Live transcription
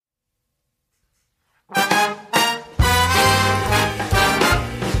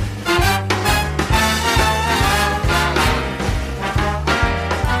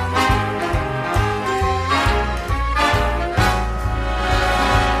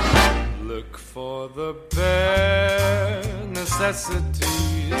the bare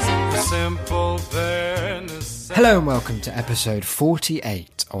necessities, the simple bare necessities. Hello and welcome to episode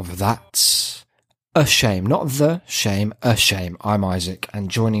 48 of That's a Shame. Not the shame, a shame. I'm Isaac,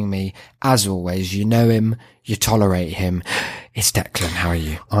 and joining me, as always, you know him, you tolerate him, it's Declan. How are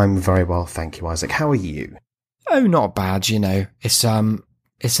you? I'm very well, thank you, Isaac. How are you? Oh, not bad, you know. It's an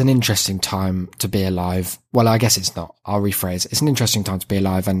interesting time to be alive. Well, I guess it's not. I'll rephrase. It's an interesting time to be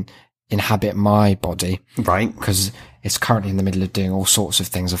alive and inhabit my body. Right. Because it's currently in the middle of doing all sorts of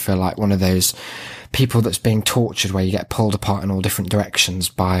things. I feel like one of those people that's being tortured where you get pulled apart in all different directions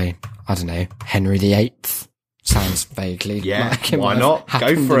by, I don't know, Henry VIII. Sounds vaguely like why not?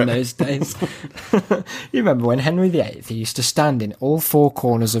 Go for in it. those days. You remember when Henry VIII, he used to stand in all four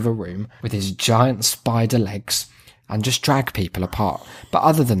corners of a room with his giant spider legs and just drag people apart. But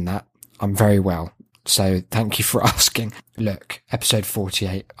other than that, I'm very well. So thank you for asking. Look, episode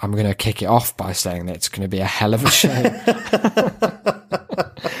 48, I'm going to kick it off by saying that it's going to be a hell of a show.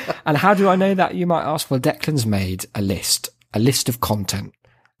 And how do I know that, you might ask? Well, Declan's made a list of content.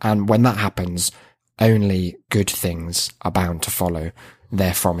 And when that happens, only good things are bound to follow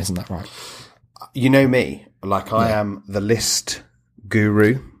therefrom. Isn't that right? You know me, like I am the list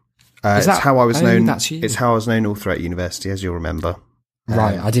guru. Is that, it's how I was known. That's you? It's how I was known all throughout university, as you'll remember.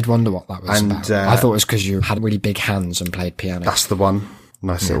 Right, I did wonder what that was and, about. I thought it was because you had really big hands and played piano. That's the one.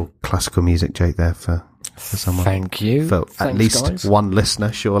 Nice little classical music joke there for someone. Thank you. For at least guys. one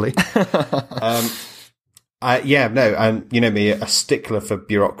listener, surely. And you know me, a stickler for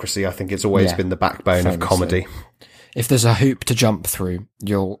bureaucracy. I think it's always been the backbone of comedy. If there's a hoop to jump through,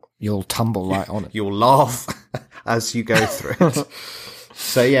 you'll tumble right on it. You'll laugh as you go through it.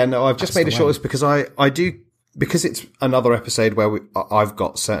 So I've just made a short list because I do, because it's another episode where I've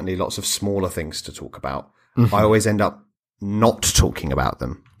got certainly lots of smaller things to talk about. Mm-hmm. I always end up not talking about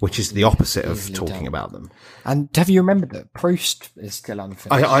them, which is the opposite of talking about them. And have you remembered that Proust is still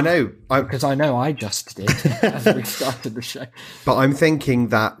unfinished? I know. Because I know I just did as we started the show. But I'm thinking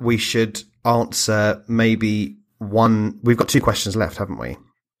that we should answer maybe one. We've got two questions left, haven't we?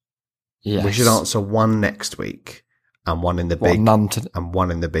 Yes. We should answer one next week. And one in the and one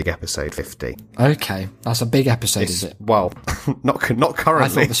in the big episode 50. Okay, that's a big episode, is it? Well, not currently. I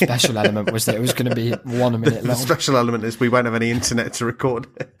thought the special element was that it was going to be 1 minute long. The special element is we won't have any internet to record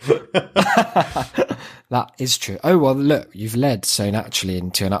it. That is true. Oh, well, look, you've led so naturally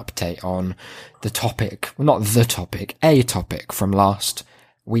into an update on the topic. Well, not the topic, a topic from last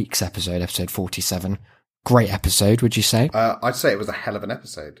week's episode 47. Great episode, would you say? I'd say it was a hell of an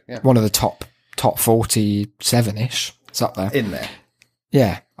episode. Yeah. One of the top 47-ish. It's up there. In there.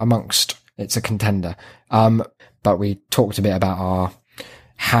 Yeah, it's a contender. But we talked a bit about our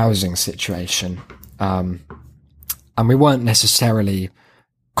housing situation. And we weren't necessarily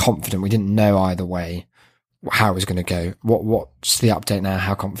confident. We didn't know either way how it was going to go. What's the update now?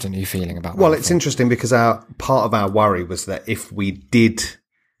 How confident are you feeling about that? Well, it's interesting because part of our worry was that if we did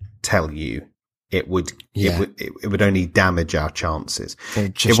tell you, it would only damage our chances.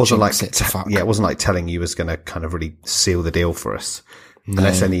 It wasn't like it wasn't like telling you was going to kind of really seal the deal for us,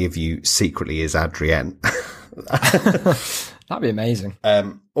 unless any of you secretly is Adrienne. That'd be amazing.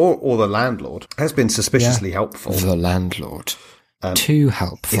 Or the landlord has been suspiciously helpful. The landlord, too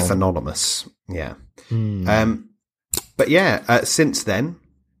helpful if anonymous. Yeah. But since then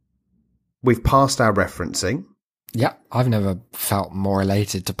we've passed our referencing. Yeah, I've never felt more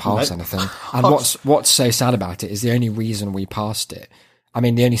elated to pass anything. And what's so sad about it is the only reason we passed it. I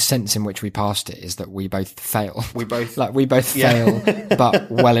mean, the only sense in which we passed it is that we both fail. We both fail,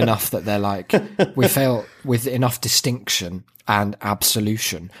 but well enough that they're like, we fail with enough distinction and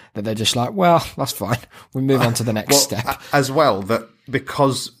absolution that they're just like, well, that's fine. We move on to the next step. As well, that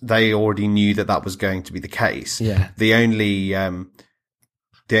because they already knew that was going to be the case. Yeah. The only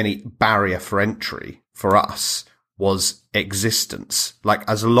barrier for entry for us was existence. Like,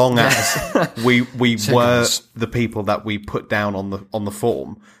 as long as we were the people that we put down on the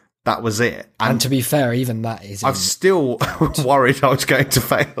form, that was it. And to be fair, even that is... I'm still worried I was going to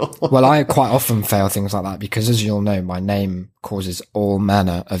fail. Well, I quite often fail things like that because, as you'll know, my name causes all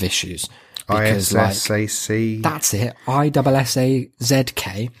manner of issues. Because, ISSAC. That's it.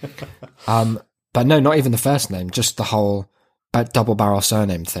 ISSAZK. But no, not even the first name, just the whole double barrel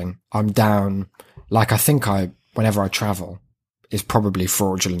surname thing. I'm down... Like, I think whenever I travel, is probably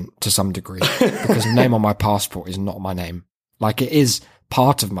fraudulent to some degree because the name on my passport is not my name. Like, it is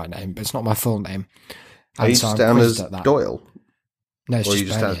part of my name, but it's not my full name. Are you just down as Doyle? No, it's or just you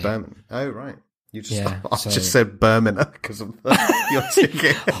just down as Berman. Oh, right. You just, Yeah, I just said Berminer because of your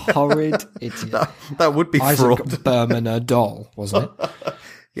ticket. Horrid idiot. That would be Isaac fraud. Berminer Doll, wasn't it?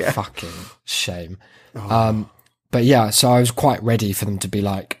 Yeah. Fucking shame. But yeah, so I was quite ready for them to be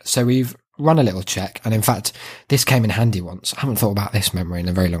like, so we've run a little check. And in fact, this came in handy once. I haven't thought about this memory in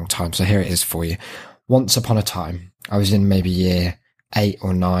a very long time. So here it is for you. Once upon a time, I was in maybe year 8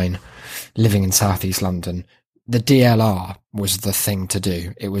 or 9, living in southeast London. The DLR was the thing to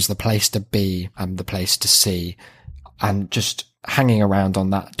do. It was the place to be and the place to see. And just hanging around on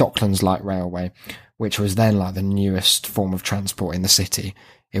that Docklands Light Railway, which was then like the newest form of transport in the city.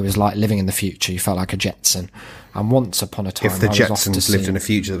 It was like living in the future. You felt like a Jetson. And once upon a time, if the Jetsons lived in a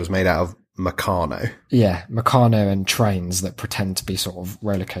future that was made out of Meccano. Yeah, Meccano and trains that pretend to be sort of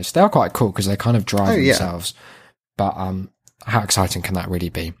roller coasters. They are quite cool because they kind of drive themselves. But how exciting can that really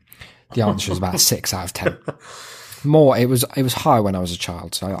be? The answer is about 6 out of 10. More, it was high when I was a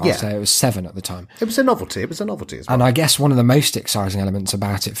child, so I'll say it was 7 at the time. It was a novelty. It was a novelty as well. And I guess one of the most exciting elements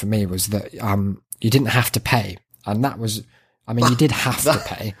about it for me was that you didn't have to pay, and that was. I mean, you did have to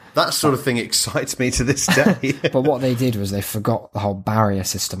pay. That sort of thing excites me to this day. But what they did was they forgot the whole barrier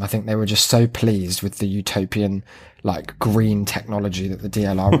system. I think they were just so pleased with the utopian, like, green technology that the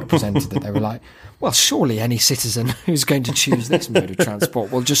DLR represented that they were like, well, surely any citizen who's going to choose this mode of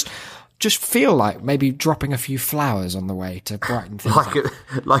transport will just feel like maybe dropping a few flowers on the way to brighten things up.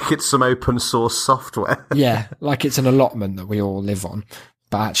 Like it's some open source software. Yeah, like it's an allotment that we all live on.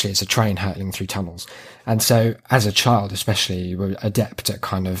 But actually it's a train hurtling through tunnels. And so as a child, especially, you were adept at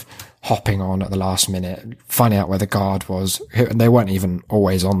kind of hopping on at the last minute, finding out where the guard was. And they weren't even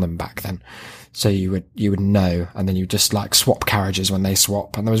always on them back then. So you would know, and then you just like swap carriages when they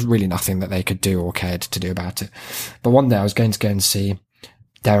swap. And there was really nothing that they could do or cared to do about it. But one day I was going to go and see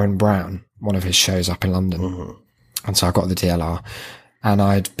Derren Brown, one of his shows up in London. Mm-hmm. And so I got the DLR, and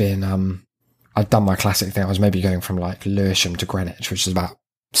I'd done my classic thing. I was maybe going from like Lewisham to Greenwich, which is about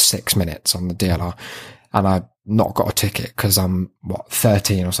 6 minutes on the DLR, and I'd not got a ticket because I'm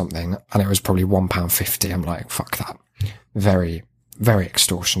 13 or something, and it was probably £1.50. I'm like, fuck that. Very, very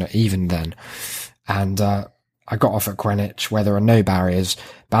extortionate even then. And I got off at Greenwich where there are no barriers,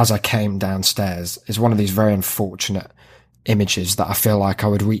 but as I came downstairs, it's one of these very unfortunate images that I feel like I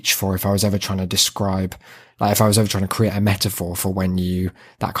would reach for if I was ever trying to describe, like if I was ever trying to create a metaphor for when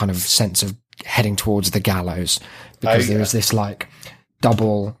that kind of sense of heading towards the gallows, because there is this like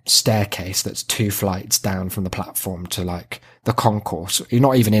double staircase that's 2 flights down from the platform to like the concourse. You're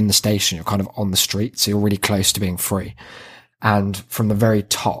not even in the station, you're kind of on the street, so you're really close to being free. And from the very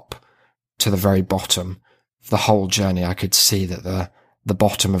top to the very bottom, the whole journey, I could see that the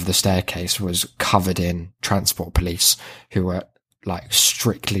bottom of the staircase was covered in transport police who were like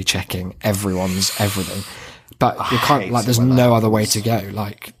strictly checking everyone's everything. But you can't, like, there's no other way to go.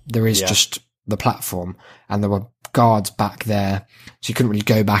 Like, there is just the platform, and there were guards back there, so you couldn't really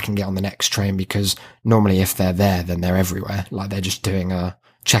go back and get on the next train, because normally if they're there, then they're everywhere. Like, they're just doing a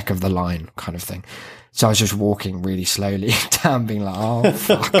check of the line kind of thing. So I was just walking really slowly down, being like, oh,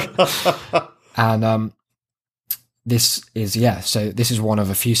 fuck. And this is one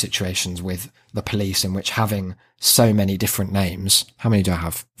of a few situations with the police in which having so many different names, how many do I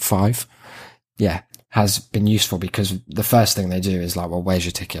have? 5? Yeah, has been useful, because the first thing they do is like, well, where's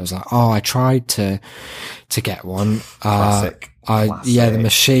your ticket? I was like, oh, I tried to get one. Classic. Yeah, the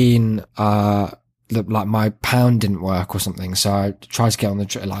machine, like my pound didn't work or something. So I tried to get on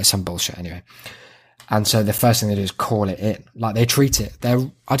like some bullshit anyway. And so the first thing they do is call it in. Like, they treat it.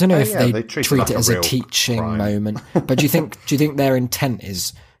 I don't know if they treat it as a teaching crime moment. But do you think their intent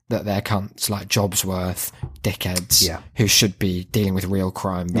is that they're cunts like Jobsworth, dickheads, who should be dealing with real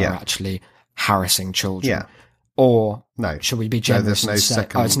crime, that are actually harassing children? Yeah. Or no, should we be generous and say,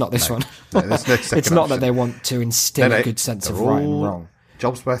 it's not this one. No, there's no second it's not option. That they want to instill a good sense of right and wrong.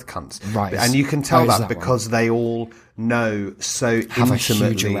 Jobsworth cunts. Right. And you can tell that because they all know so have intimately a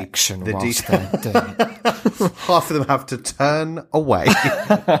huge erection whilst they're doing it. Half of them have to turn away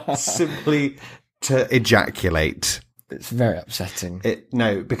simply to ejaculate. It's very upsetting.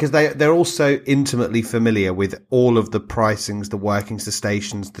 Because they're also intimately familiar with all of the pricings, the workings, the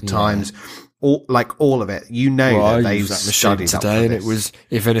stations, the times, all of it. You know that they've studied today, and it was,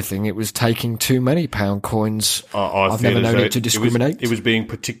 if anything, it was taking too many pound coins. I've never known it to discriminate. It was being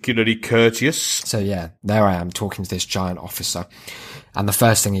particularly courteous. So yeah, there I am talking to this giant officer, and the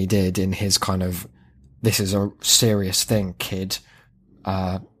first thing he did in his kind of, this is a serious thing, kid,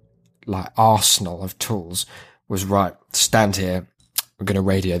 like arsenal of tools, was, right, stand here, we're going to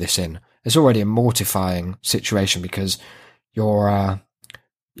radio this in. It's already a mortifying situation because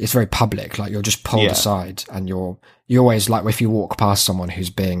it's very public, like you're just pulled aside, and you always, like, if you walk past someone who's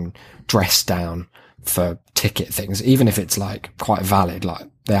being dressed down for ticket things, even if it's like quite valid, like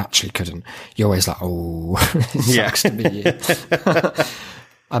they actually couldn't, you're always like, oh, it sucks to be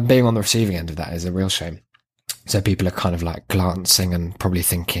you. And being on the receiving end of that is a real shame. So people are kind of like glancing and probably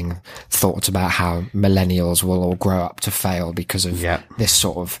thinking thoughts about how millennials will all grow up to fail because of this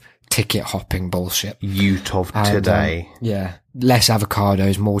sort of ticket hopping bullshit. Youth of today. Less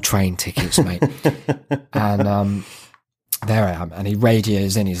avocados, more train tickets, mate. And there I am. And he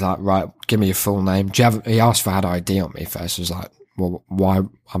radios in. He's like, right, give me your full name. He asked if I had ID on me first. I was like, well, why?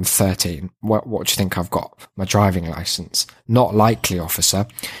 I'm 13. What do you think I've got? My driving license. Not likely, officer.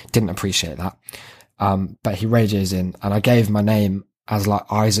 Didn't appreciate that. But he radios in, and I gave my name as like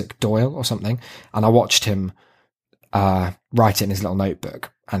Isaac Doyle or something. And I watched him write it in his little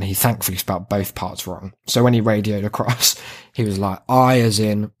notebook, and he thankfully spelled both parts wrong. So when he radioed across, he was like, I as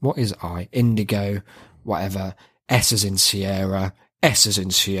in, what is I? Indigo, whatever. S as in Sierra, S as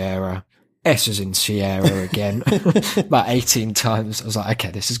in Sierra, S as in Sierra again, about 18 times. I was like,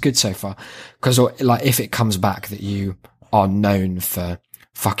 okay, this is good so far. Because like, if it comes back that you are known for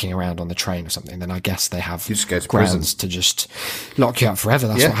fucking around on the train or something, then I guess they have grounds to just lock you up forever.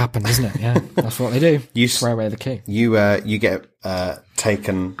 That's what happened, isn't it? Yeah, that's what they do. You throw away the key. You get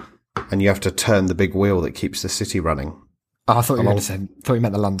taken, and you have to turn the big wheel that keeps the city running. Oh, I thought you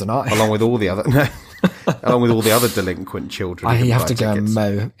meant the London Eye. Along with all the other delinquent children. You have to go and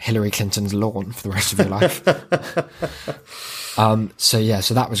mow Hillary Clinton's lawn for the rest of your life. So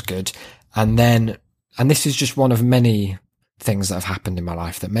that was good. And this is just one of many things that have happened in my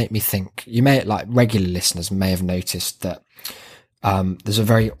life that make me think, you may, like regular listeners may have noticed that, there's a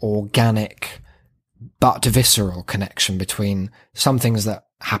very organic but visceral connection between some things that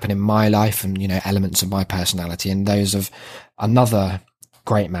happen in my life and, elements of my personality and those of another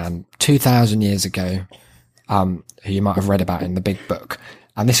great man 2,000 years ago, who you might have read about in the big book.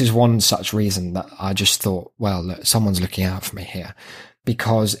 And this is one such reason that I just thought, well, look, someone's looking out for me here,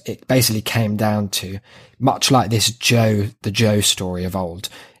 because it basically came down to, much like this the Joe story of old,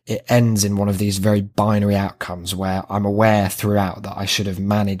 it ends in one of these very binary outcomes where I'm aware throughout that I should have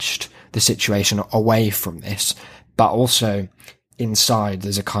managed the situation away from this, but also inside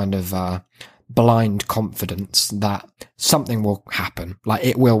there's a kind of blind confidence that something will happen, like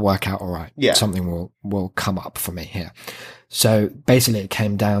it will work out all right. Yeah. Something will come up for me here. So basically it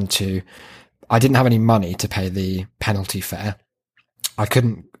came down to, I didn't have any money to pay the penalty fare. I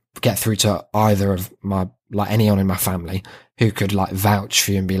couldn't get through to either of anyone in my family who could like vouch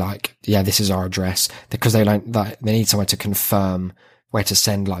for you and be like, yeah, this is our address, because they need somewhere to confirm where to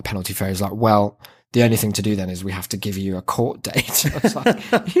send like penalty fares. Like, well, the only thing to do then is we have to give you a court date. I was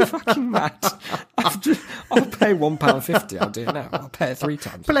like, are you fucking mad? I'll pay £1.50. I'll do it now. I'll pay it 3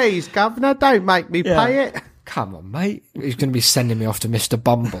 times. Please, governor, don't make me pay it. Come on, mate. He's going to be sending me off to Mr.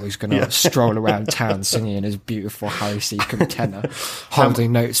 Bumble. He's going to stroll around town singing in his beautiful Harry Seacombe tenor,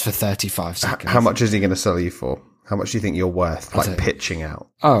 holding notes for 35 seconds. How much is he going to sell you for? How much do you think you're worth, like pitching out?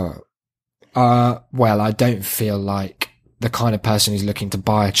 Well, I don't feel like the kind of person who's looking to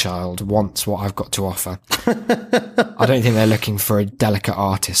buy a child wants what I've got to offer. I don't think they're looking for a delicate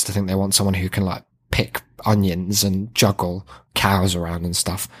artist. I think they want someone who can like pick onions and juggle cows around and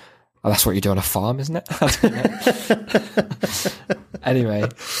stuff. Oh, that's what you do on a farm, isn't it? I don't know. Anyway,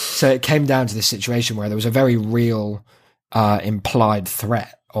 so it came down to this situation where there was a very real implied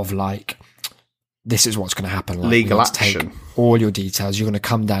threat of like, this is what's going to happen. Like, legal action. Take all your details. You're going to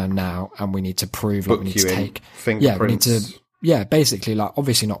come down now, and we need to prove. Like, we need to take fingerprints. We need to. Basically, like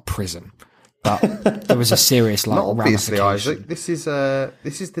obviously not prison, but there was a serious like. Not obviously, Isaac. This is the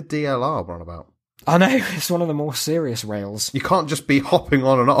DLR we're on about. I know, it's one of the more serious rails. You can't just be hopping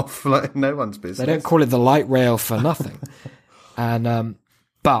on and off like no one's business. They don't call it the light rail for nothing. And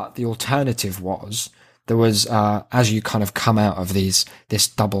but the alternative was, there was, as you kind of come out of this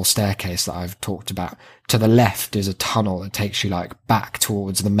double staircase that I've talked about, to the left is a tunnel that takes you like back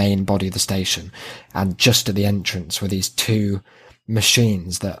towards the main body of the station. And just at the entrance were these 2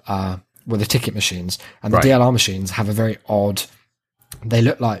 machines that were the ticket machines. And the DLR machines have a very odd, they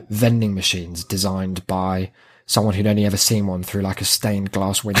look like vending machines designed by someone who'd only ever seen one through like a stained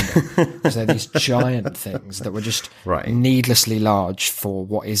glass window. So they're these giant things that were just needlessly large for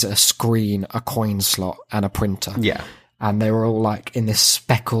what is a screen, a coin slot, and a printer. Yeah. And they were all like in this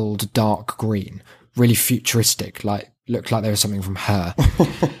speckled dark green, really futuristic, like looked like they were something from Her.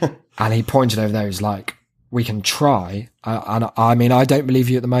 And he pointed over there, he's like, we can try. And I mean, I don't believe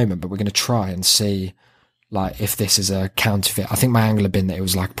you at the moment, but we're going to try and see like if this is a counterfeit. I think my angle had been that it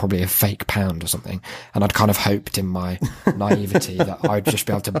was like probably a fake pound or something, and I'd kind of hoped in my naivety that I'd just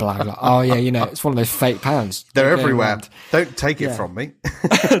be able to blag like, oh yeah, it's one of those fake pounds. They're everywhere. Around. Don't take it from me.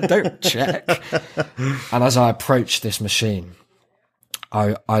 Don't check. And as I approached this machine,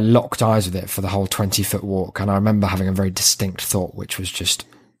 I locked eyes with it for the whole 20-foot walk, and I remember having a very distinct thought, which was just,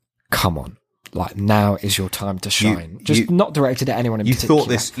 come on. Like, now is your time to shine. Not directed at anyone in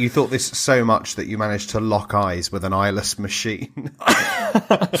particular. You thought this so much that you managed to lock eyes with an eyeless machine.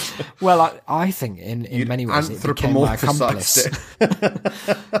 Well, I think in many ways it became my accomplice.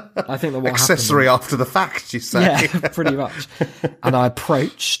 I think that what accessory happened, after the fact, you say. Yeah, pretty much. And I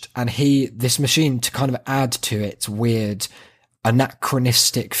approached, and this machine, to kind of add to its weird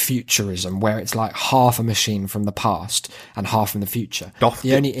anachronistic futurism, where it's like half a machine from the past and half from the future. Doffed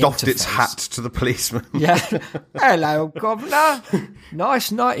its hat to the policeman. Yeah. Hello, governor.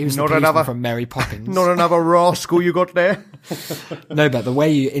 Nice night. He was the policeman from Mary Poppins. Not another rascal you got there. No, but the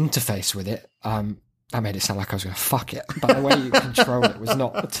way you interface with it, that made it sound like I was going to fuck it. But the way you control it was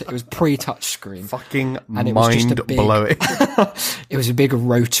not. It was pre-touch screen. Fucking mind-blowing. It was a big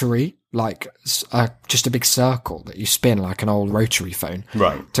rotary, like just a big circle that you spin like an old rotary phone.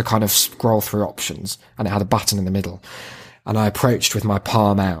 Right. To kind of scroll through options. And it had a button in the middle. And I approached with my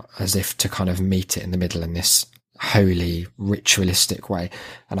palm out as if to kind of meet it in the middle in this holy, ritualistic way.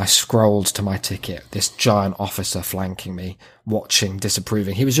 And I scrolled to my ticket, this giant officer flanking me, watching,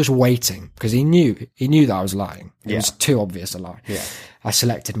 disapproving. He was just waiting because he knew that I was lying. It was too obvious a lie. Yeah. I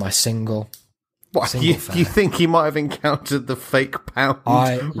selected my single. What, you think he might have encountered the fake pound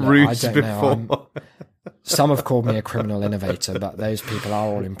ruse before? Know. Some have called me a criminal innovator, but those people are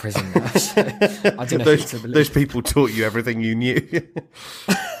all in prison now. So I don't know who to believe. Those people taught you everything you knew.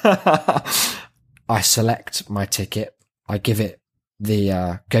 I select my ticket. I give it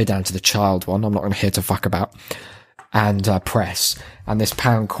the go down to the child one. I'm not going to here to fuck about. And press. And this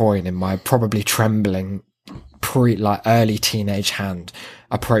pound coin in my probably trembling early teenage hand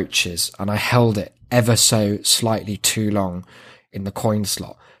approaches, and I held it ever so slightly too long in the coin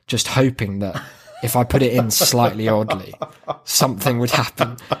slot, just hoping that if I put it in slightly oddly, something would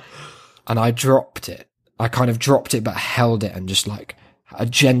happen. And I dropped it. I kind of dropped it, but held it, and just like a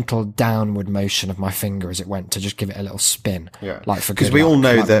gentle downward motion of my finger as it went to just give it a little spin. Yeah. Like for good Because we all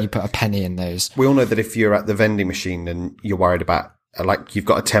know like that when you put a penny in those. We all know that if you're at the vending machine and you're worried about, like, you've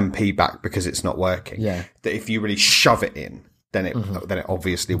got a 10p back because it's not working. Yeah. That if you really shove it in, then it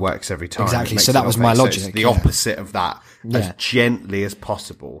obviously works every time. Exactly. So that was my logic. So it's the opposite of that, as gently as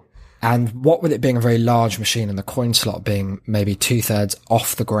possible. And what with it being a very large machine and the coin slot being maybe 2/3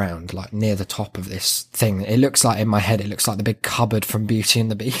 off the ground, like near the top of this thing, it looks like, in my head, it looks like the big cupboard from Beauty and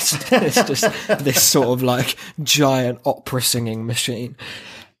the Beast. It's just this sort of like giant opera singing machine.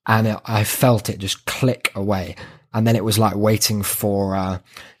 And I felt it just click away. And then it was like waiting for,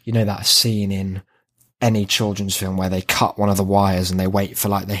 that scene in any children's film where they cut one of the wires and they wait for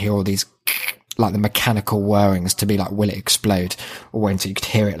like, they hear all these, like the mechanical whirrings to be like, will it explode? Or when you could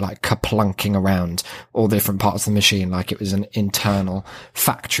hear it like kaplunking around all the different parts of the machine, like it was an internal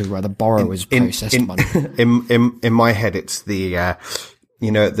factory where the borrowers processed money. In my head, it's the, at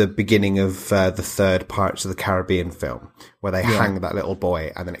the beginning of the third Pirates of the Caribbean film, where they hang that little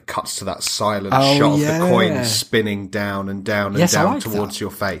boy, and then it cuts to that silent shot of the coin spinning down and down and down towards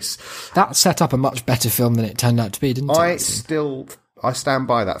your face. That set up a much better film than it turned out to be, didn't it? I stand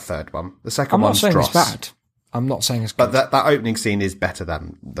by that third one. The second one's dross. I'm not saying it's bad. I'm not saying it's good. But that opening scene is better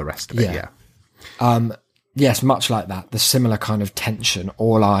than the rest of it, Yes, much like that. The similar kind of tension,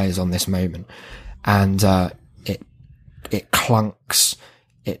 all eyes on this moment. And it clunks.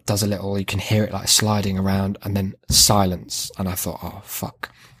 It does a little, you can hear it like sliding around, and then silence. And I thought, oh, fuck.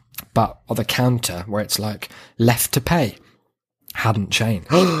 But on the counter, where it's like left to pay, hadn't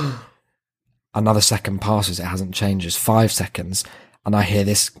changed. Another second passes, it hasn't changed. It's 5 seconds. And I hear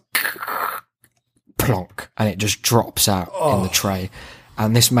this plonk, and it just drops out in the tray.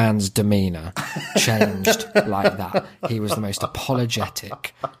 And this man's demeanour changed like that. He was the most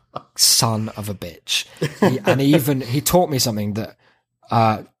apologetic son of a bitch. He taught me something that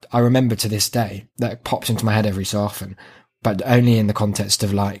I remember to this day, that pops into my head every so often, but only in the context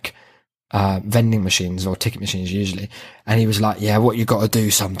of like vending machines or ticket machines usually. And he was like, yeah, what you got to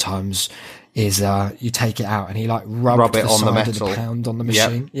do sometimes is you take it out, and he like rubbed it on the metal of the pound on the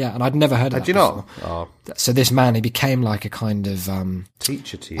machine. Yeah, and I'd never heard of that. Had you not? Oh. So this man, he became like a kind of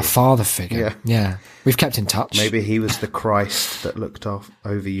teacher to you, a father figure. Yeah. We've kept in touch. Maybe he was the Christ that looked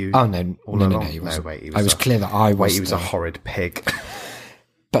over you. Oh no, he wasn't. It was clear that I was. He was a horrid pig.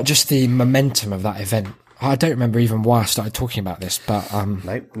 But just the momentum of that event. I don't remember even why I started talking about this, but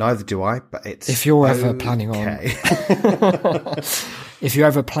no, neither do I. But it's if you're ever planning on. If you're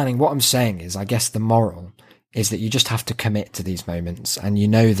ever planning, what I'm saying is, I guess the moral is that you just have to commit to these moments, and you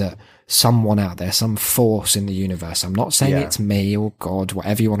know that someone out there, some force in the universe, I'm not saying it's me or God,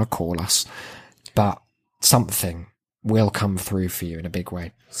 whatever you want to call us, but something will come through for you in a big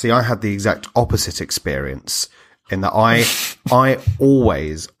way. See, I had the exact opposite experience in that I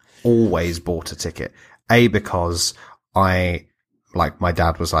always, always bought a ticket. A, because my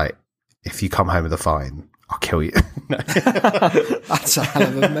dad was like, if you come home with a fine, I'll kill you. That's a hell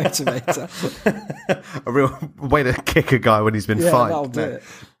of a motivator. A real way to kick a guy when he's been fined. That'll do it.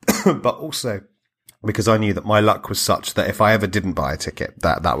 But also because I knew that my luck was such that if I ever didn't buy a ticket,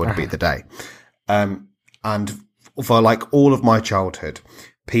 that would be the day. And for like all of my childhood,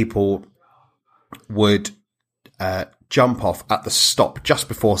 people would jump off at the stop just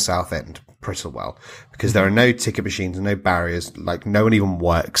before Southend, Prittlewell, because there are no ticket machines and no barriers. Like no one even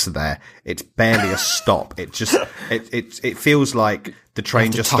works there. It's barely a stop. It just it feels like the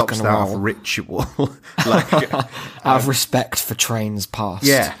train just stops out of ritual, like out of respect for trains past.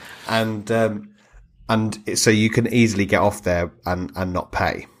 Yeah, and so you can easily get off there and not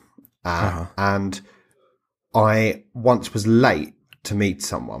pay. And I once was late to meet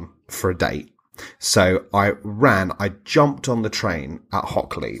someone for a date. So I jumped on the train at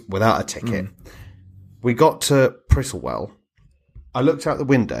Hockley without a ticket. We got to Prittlewell. I looked out the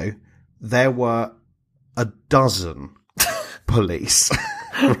window. There were a dozen police.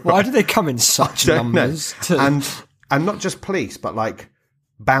 Why do they come in such numbers? And not just police, but like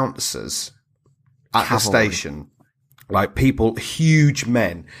bouncers at the station. Like people, huge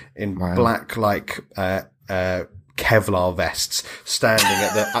men in black, like, Kevlar vests standing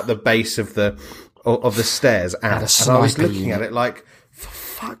at the base of the stairs out. And I was looking at it like, for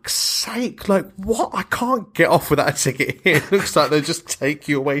fuck's sake, like what? I can't get off without a ticket here. It looks like they just take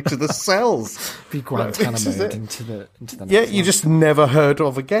you away to the cells. Be Guantanamo into the you just never heard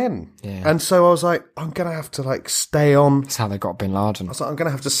of again. Yeah. And so I was like, I'm gonna have to like stay on. That's how they got Bin Laden. I was like, I'm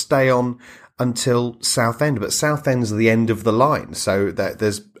gonna have to stay on until Southend, but Southend's the end of the line, so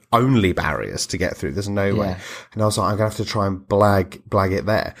there's only barriers to get through. There's no way. And I was like, I'm gonna have to try and blag it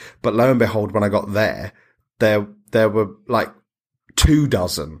there. But lo and behold, when I got there were like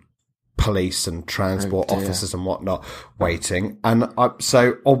 24 police and transport officers and whatnot waiting. And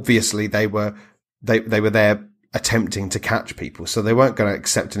so obviously they were there attempting to catch people. So they weren't going to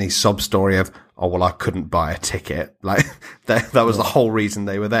accept any sob story of, oh, well, I couldn't buy a ticket. Like that was the whole reason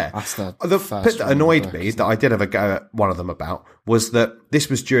they were there. That's the bit that annoyed me, that I did have a go at one of them about, was that this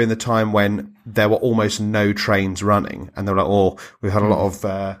was during the time when there were almost no trains running. And they were like, oh, we've had a lot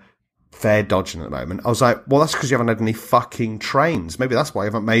of fare dodging at the moment. I was like, well, that's because you haven't had any fucking trains. Maybe that's why you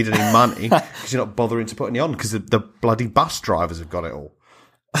haven't made any money, because you're not bothering to put any on, because the bloody bus drivers have got it all.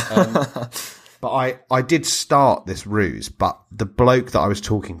 But I did start this ruse, but the bloke that I was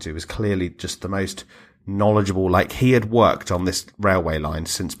talking to was clearly just the most knowledgeable. Like, he had worked on this railway line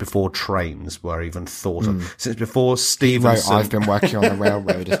since before trains were even thought of, since before Stevenson. I've been working on the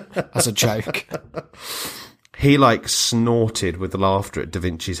railroad as a joke. He like snorted with laughter at Da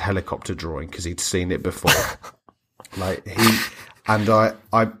Vinci's helicopter drawing because he'd seen it before. Like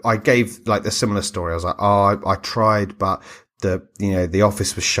I gave like the similar story. I was like, oh, I tried, but the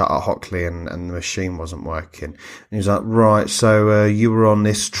office was shut at Hockley and the machine wasn't working. And he was like, right, so you were on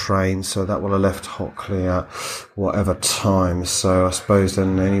this train, so that will have left Hockley at whatever time. So I suppose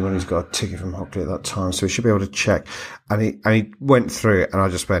then anyone who's got a ticket from Hockley at that time, so we should be able to check. And he went through it, and I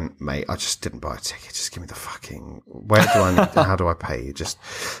just went, mate, I just didn't buy a ticket. Just give me the fucking, how do I pay you?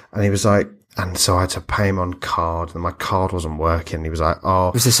 And he was like, and so I had to pay him on card, and my card wasn't working. He was like, oh.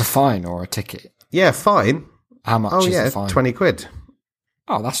 Was this a fine or a ticket? Yeah, fine. How much is the fine? 20 quid.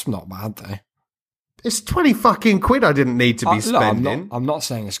 Oh, that's not bad though. It's 20 fucking quid I didn't need to be spending. Look, I'm not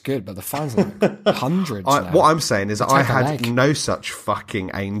saying it's good, but the fine's like hundreds now. What I'm saying is I had no such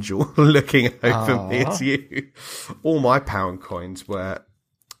fucking angel looking over me as you. All my pound coins were,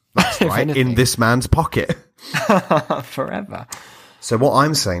 that's right, in this man's pocket. Forever. So what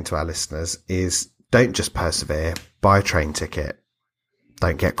I'm saying to our listeners is, don't just persevere, buy a train ticket.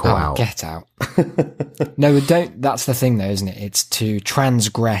 Don't get caught out. Get out. No, don't. That's the thing, though, isn't it? It's to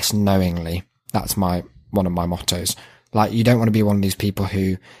transgress knowingly. That's one of my mottos. Like, you don't want to be one of these people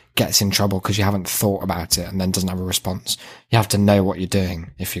who gets in trouble because you haven't thought about it and then doesn't have a response. You have to know what you're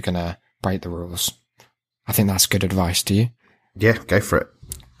doing if you're going to break the rules. I think that's good advice. Do you? Yeah, go for it.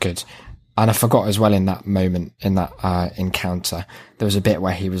 Good. And I forgot as well in that moment, in that encounter, there was a bit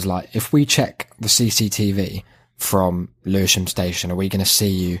where he was like, if we check the CCTV from Lewisham Station, are we going to see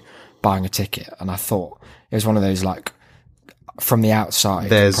you buying a ticket? And I thought it was one of those, like, from the outside,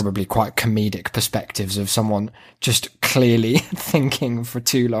 there's probably quite comedic perspectives of someone just clearly thinking for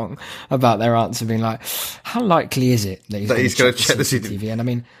too long about their answer, being like, how likely is it that he's going to check the CCTV? And I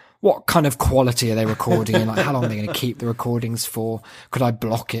mean, what kind of quality are they recording in? Like, how long are they going to keep the recordings for? Could I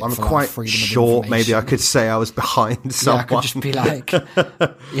block it? I'm for quite freedom sure of maybe I could say I was behind someone. Yeah, I could just be like,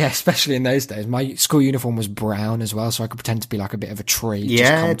 yeah, especially in those days. My school uniform was brown as well, so I could pretend to be like a bit of a tree.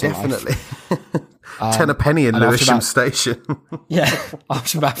 Yeah, definitely. 10 a penny in Lewisham Station. Yeah,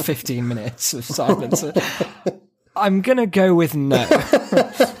 after about 15 minutes of silence. I'm going to go with no.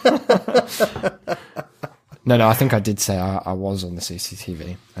 No, I think I did say I was on the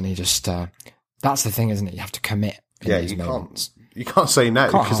CCTV, and he just, that's the thing, isn't it? You have to commit in these moments. You can't say no,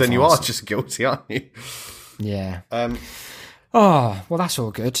 because then you are just guilty, aren't you? Yeah. Oh, well, that's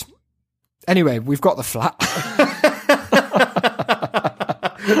all good. Anyway, we've got the flat.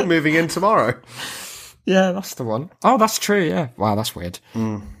 Moving in tomorrow. Yeah, that's the one. Oh, that's true, yeah. Wow, that's weird.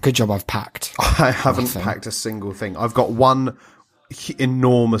 Good job I've packed. I haven't packed a single thing. I've got one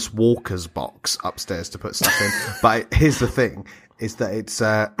enormous Walker's box upstairs to put stuff in. But here's the thing, is that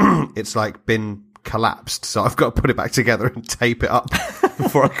it's like been collapsed. So I've got to put it back together and tape it up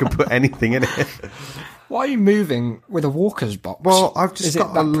before I can put anything in it. Why are you moving with a Walker's box? Well, I've just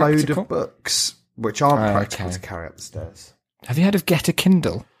got a load of books, which aren't practical to carry up the stairs. Have you heard of Get a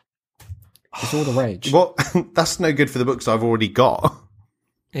Kindle? It's all the rage. Well, that's no good for the books I've already got.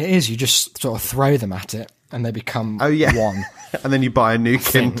 It is. You just sort of throw them at it and they become one. And then you buy a new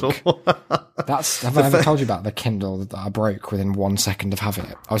Kindle. Have I ever told you about the Kindle that I broke within 1 second of having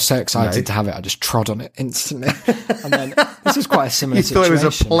it? I was so excited to have it, I just trod on it instantly. And then this is quite a similar situation. You thought it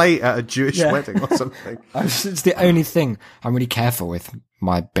was a plate at a Jewish wedding or something. It's the only thing I'm really careful with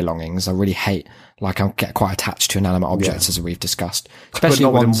my belongings. I really hate, I get quite attached to inanimate objects, as we've discussed. Especially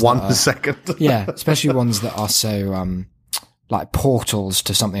but not ones within 1 second. Yeah, especially ones that are so, like portals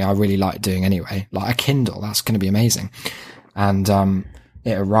to something I really like doing anyway. Like a Kindle, that's going to be amazing. And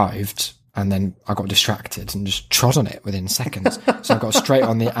it arrived, and then I got distracted and just trod on it within seconds. So I got straight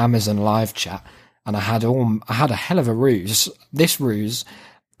on the Amazon live chat, and I had a hell of a ruse. This ruse,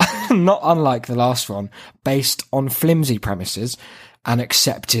 not unlike the last one, based on flimsy premises and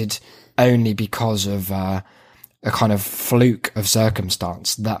accepted only because of a kind of fluke of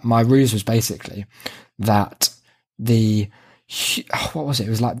circumstance. That my ruse was basically that what was it? It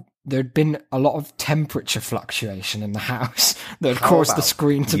was like there'd been a lot of temperature fluctuation in the house that had caused the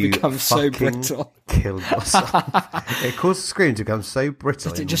screen to become so brittle. Kill yourself. It caused the screen to become so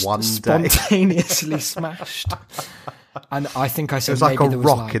brittle in one day. Spontaneously smashed. And I think I said it was like a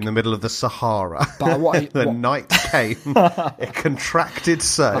rock in the middle of the Sahara. But the night came, it contracted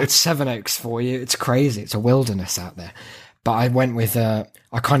so. That's Sevenoaks for you. It's crazy. It's a wilderness out there. But I went with, I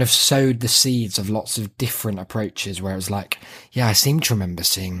kind of sowed the seeds of lots of different approaches where it was like, yeah, I seem to remember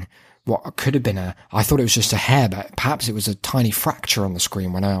seeing what could have been I thought it was just a hair, but perhaps it was a tiny fracture on the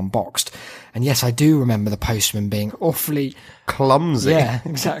screen when I unboxed. And yes, I do remember the postman being awfully clumsy. Yeah,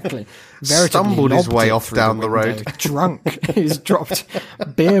 exactly. Stumbled his way off down the road. Drunk. He's dropped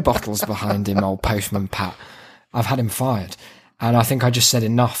beer bottles behind him, old postman Pat. I've had him fired. And I think I just said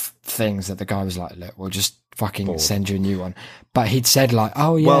enough things that the guy was like, look, we'll just fucking send you a new one. But he'd said like,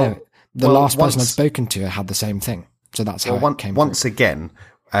 oh yeah, the last person I'd spoken to had the same thing. So that's how it came once again,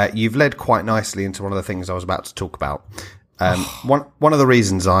 you've led quite nicely into one of the things I was about to talk about. One of the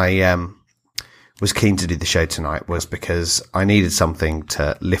reasons I was keen to do the show tonight was because I needed something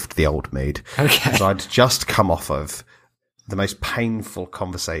to lift the old mood. Okay. So I'd just come off of the most painful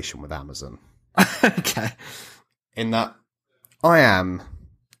conversation with Amazon. Okay. In that I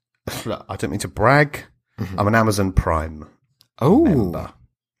don't mean to brag, I'm an Amazon Prime member.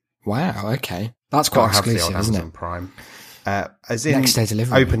 Wow, okay. That's quite exclusive, isn't Amazon it? Prime. As in next day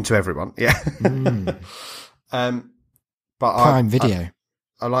delivery. Open to everyone, yeah. But Prime Video.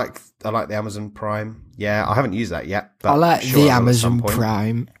 I like the Amazon Prime. Yeah, I haven't used that yet. But I like the Amazon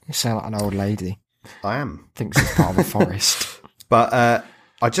Prime. You sound like an old lady. I am. Thinks it's part of a forest. But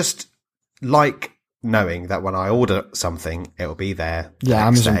I just like knowing that when I order something, it'll be there. Yeah,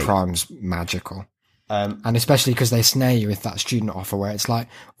 Amazon Prime's magical. And especially because they snare you with that student offer where it's like,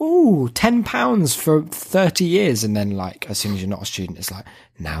 ooh, £10 for 30 years. And then like, as soon as you're not a student, it's like,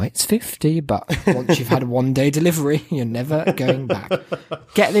 now it's 50. But once you've had a 1 day delivery, you're never going back.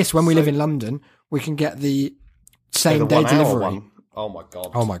 Get this, when we live in London, we can get the same day delivery. One. Oh my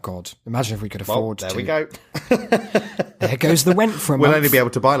God. Oh my God. Imagine if we could afford to. There we go. There goes the rent for a month. We'll only be able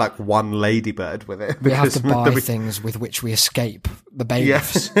to buy like one ladybird with it. We have to buy things with which we escape the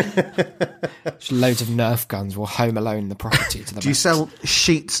bailiffs. Yes. Loads of Nerf guns will Home Alone the property to the Do you sell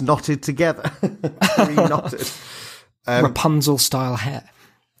sheets knotted together? Re-knotted. Rapunzel style hair.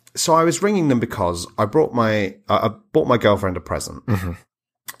 So I was ringing them because I bought my girlfriend a present. Mm-hmm.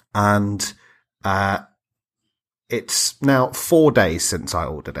 And it's now 4 days since I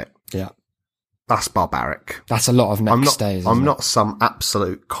ordered it. Yeah. That's barbaric. That's a lot of next days. I'm not some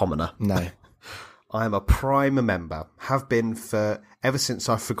absolute commoner. No. I am a Prime member. Have been for ever since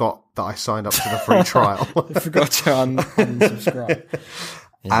I forgot that I signed up to the free trial. I forgot to unsubscribe.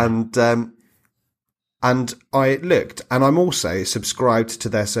 Yeah. And I looked, and I'm also subscribed to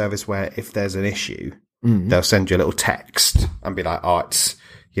their service where if there's an issue, they'll send you a little text and be like, "Oh, it's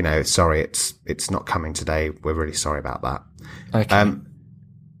sorry, it's not coming today. We're really sorry about that." Okay.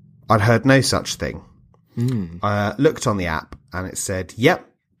 I'd heard no such thing. I looked on the app, and it said, "Yep,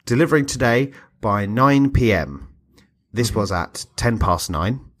 delivering today by 9 p.m." This was at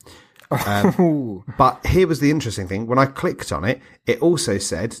 9:10. But here was the interesting thing. When I clicked on it, it also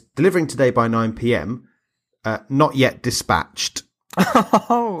said, delivering today by 9 p.m., not yet dispatched.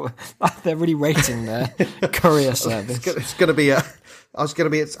 Oh, they're really rating their courier service. It's going to be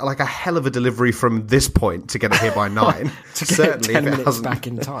it's like a hell of a delivery from this point to get it here by 9. Certainly 10 minutes back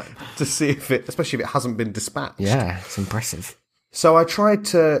in time. To see especially if it hasn't been dispatched. Yeah, it's impressive. So I tried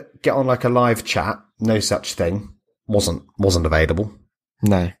to get on like a live chat. No such thing. Wasn't available.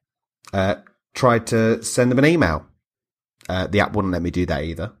 No. Tried to send them an email. The app wouldn't let me do that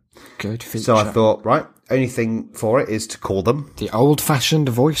either. Good feature. So I thought, right, only thing for it is to call them. The old-fashioned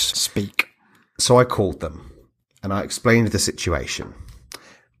voice speak. So I called them and I explained the situation.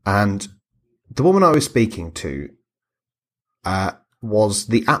 And the woman I was speaking to was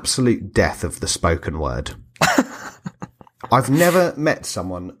the absolute death of the spoken word. I've never met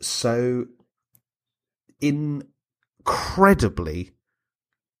someone so incredibly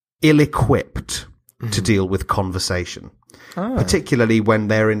ill-equipped to deal with conversation, particularly when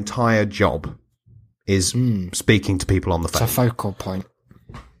their entire job is speaking to people on the phone. It's a focal point.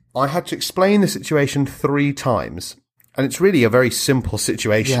 I had to explain the situation 3 times, and it's really a very simple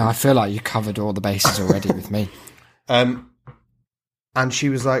situation. Yeah, I feel like you covered all the bases already with me. And she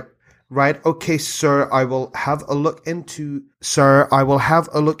was like, right, okay, sir, I will have a look into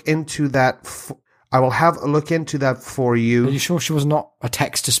that for you. Are you sure she was not a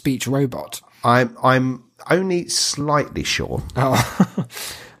text-to-speech robot? I'm only slightly sure.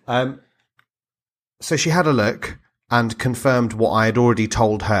 Oh. So she had a look and confirmed what I had already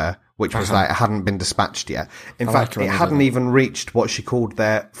told her, which was that it hadn't been dispatched yet. In fact, it hadn't even reached what she called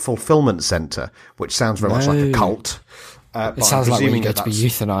their fulfillment centre, which sounds very much like a cult. It sounds like when you get to be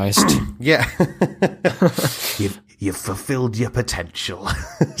euthanized. Yeah. You've fulfilled your potential.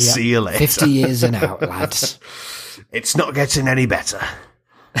 Yep. See you later. 50 years and out, lads. It's not getting any better.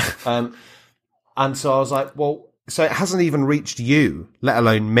 And so I was like, well, so it hasn't even reached you, let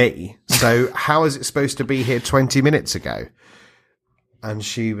alone me. So how is it supposed to be here 20 minutes ago? And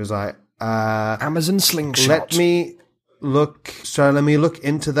she was like, Amazon Slingshot. Let me look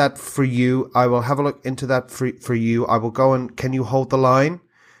into that for you. I will have a look into that for you. I will go and, can you hold the line?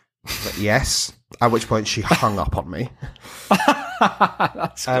 But yes. At which point she hung up on me.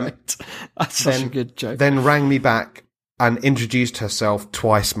 That's great. That's such a good joke. Then rang me back and introduced herself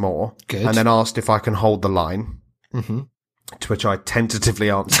twice more. Good. And then asked if I can hold the line. Mm-hmm. To which I tentatively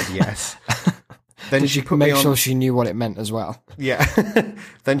answered yes. Then Did you make sure she knew what it meant as well? Yeah.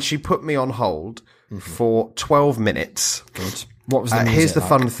 Then she put me on hold for 12 minutes. Good. What was the music Here's the like?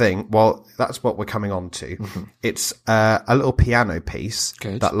 fun thing. Well, that's what we're coming on to. Mm-hmm. It's a little piano piece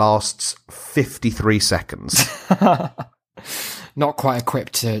that lasts 53 seconds. Not quite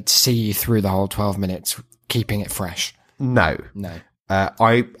equipped to see you through the whole 12 minutes, keeping it fresh. No.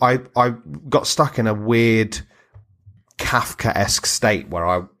 I got stuck in a weird Kafka-esque state where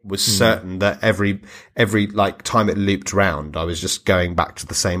I was certain that every like time it looped round, I was just going back to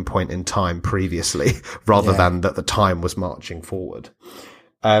the same point in time previously, rather than that the time was marching forward.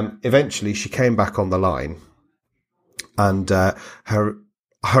 Eventually, she came back on the line, and her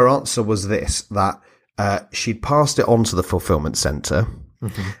answer was this: that she'd passed it on to the fulfillment center,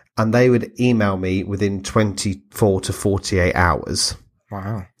 and they would email me within 24 to 48 hours.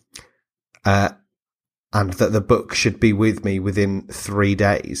 Wow. And that the book should be with me within 3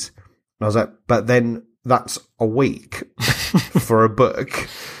 days. And I was like, but then that's a week for a book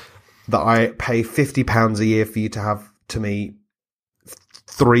that I pay £50 a year for you to have to me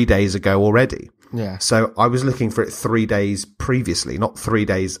 3 days ago already. Yeah. So I was looking for it 3 days previously, not 3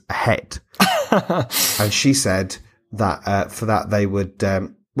 days ahead. And she said that for that they would,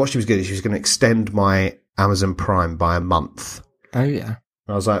 what she was going to do, she was going to extend my Amazon Prime by a month. Oh, yeah. And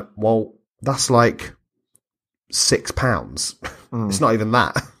I was like, well, that's like £6. It's not even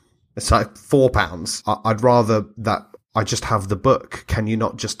that. It's like £4. I'd rather that I just have the book. Can you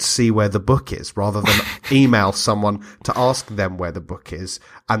not just see where the book is rather than email someone to ask them where the book is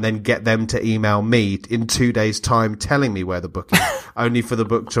and then get them to email me in 2 days' time telling me where the book is, only for the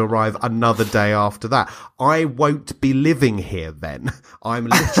book to arrive another day after that? I won't be living here then. I'm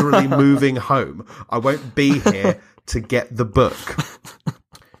literally moving home. I won't be here to get the book.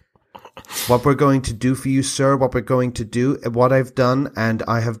 What we're going to do for you, sir, what we're going to do, what I've done, and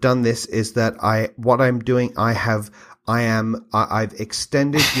I have done this, is that I've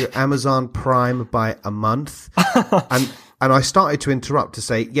extended your Amazon Prime by a month. And I started to interrupt to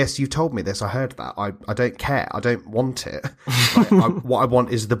say, yes, you told me this. I heard that. I don't care. I don't want it. What I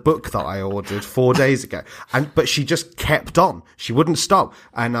want is the book that I ordered 4 days ago. But she just kept on. She wouldn't stop.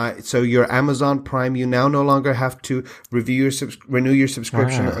 So your Amazon Prime, you now no longer have to renew your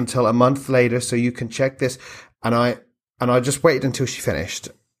subscription until a month later, so you can check this. And I just waited until she finished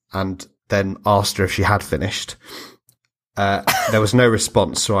and then asked her if she had finished. There was no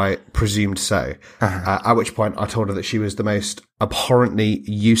response, so I presumed so. At which point I told her that she was the most abhorrently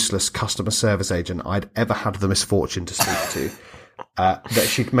useless customer service agent I'd ever had the misfortune to speak to. That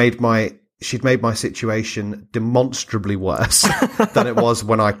she'd made my situation demonstrably worse than it was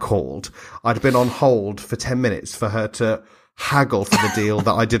when I called. I'd been on hold for 10 minutes for her to haggle for the deal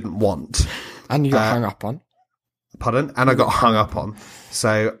that I didn't want. And you got hung up on. Pardon? And I got hung up on.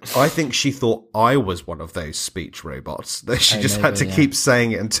 So I think she thought I was one of those speech robots that she just had to keep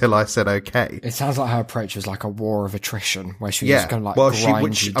saying it until I said okay. It sounds like her approach was like a war of attrition, where she was just going to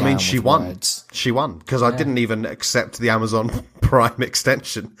grind you down she with won. Words. She won because I didn't even accept the Amazon Prime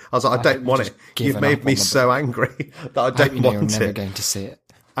extension. I was like, I don't want it. You've made me so angry that I don't want it. You're never going to see it.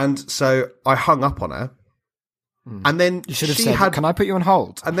 And so I hung up on her. And then you should have said, can I put you on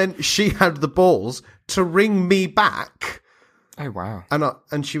hold? And then she had the balls to ring me back. Oh, wow.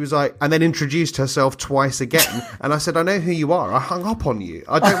 And she was like, and then introduced herself twice again. And I said, I know who you are. I hung up on you.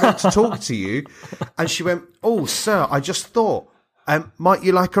 I don't want to talk to you. And she went, oh, sir, I just thought, might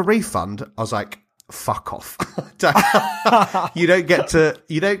you like a refund? I was like, fuck off.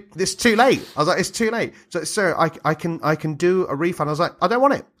 It's too late. I was like, it's too late. So, sir, I can do a refund. I was like, I don't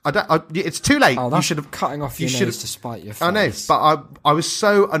want it. It's too late. Oh, you should have cutting off your nose to spite your face. I know, but I was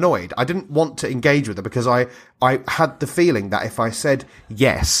so annoyed. I didn't want to engage with her because I had the feeling that if I said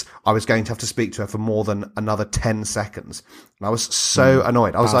yes, I was going to have to speak to her for more than another 10 seconds. And I was so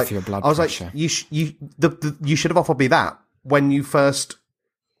annoyed. I was like, you should have offered me that when you first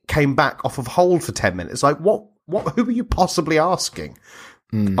came back off of hold for 10 minutes. Like, who are you possibly asking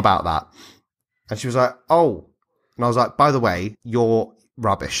about that? And she was like, oh. And I was like, by the way, you're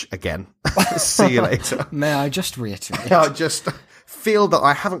rubbish again. See you later. May I just reiterate? I just feel that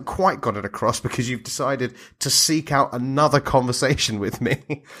I haven't quite got it across because you've decided to seek out another conversation with me.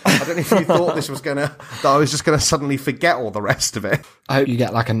 I don't know if you thought that I was just gonna suddenly forget all the rest of it. I hope you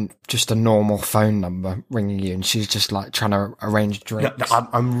get like just a normal phone number ringing you, and she's just like trying to arrange drinks. No,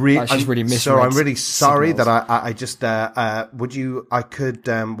 I'm really sorry signals. that I just would you? I could.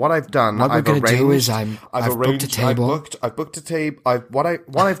 What I've done. What we're going to do is I've booked a table. I've booked a table. What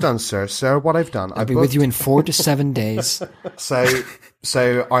I've done, sir. What I've done. I'll be with you in 4 to 7 days.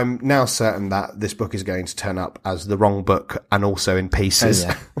 So I'm now certain that this book is going to turn up as the wrong book and also in pieces.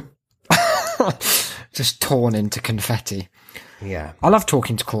 Oh, yeah. Just torn into confetti. Yeah. I love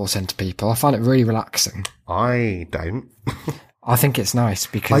talking to call centre people. I find it really relaxing. I don't. I think it's nice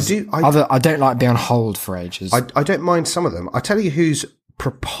because I don't like being on hold for ages. I don't mind some of them. I tell you who's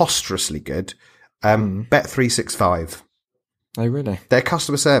preposterously good. Bet365. Oh, really? Their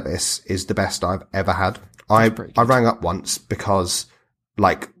customer service is the best I've ever had. I rang up once because,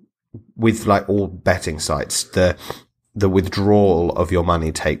 like, with like all betting sites, the withdrawal of your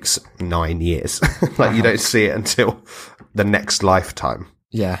money takes 9 years. Like, you don't see it until the next lifetime.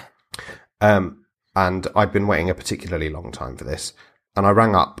 Yeah. And I'd been waiting a particularly long time for this. And I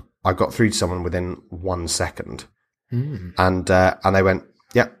rang up. I got through to someone within 1 second. And they went,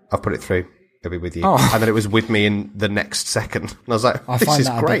 yeah, I've put it through. It'll be with you. Oh. And then it was with me in the next second. And I was like, this is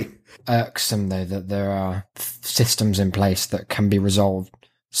great. Irksome, though, that there are systems in place that can be resolved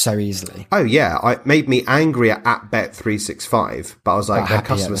so easily. Oh, yeah. It made me angry at Bet365, but I was like, their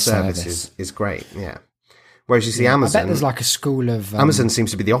customer service is great. Yeah. Whereas you see Amazon. I bet there's like a school of. Amazon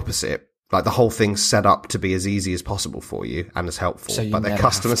seems to be the opposite. Like, the whole thing's set up to be as easy as possible for you and as helpful. So but their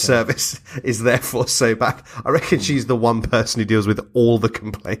customer service is therefore so bad. I reckon she's the one person who deals with all the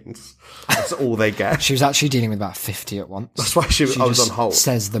complaints. That's all they get. She was actually dealing with about 50 at once. That's why I was on hold.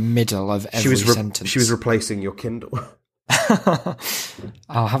 Says the middle of every sentence. She was replacing your Kindle. I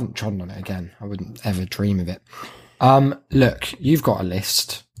haven't trodden on it again. I wouldn't ever dream of it. Look, you've got a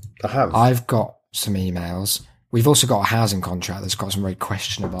list. I have. I've got some emails. We've also got a housing contract that's got some very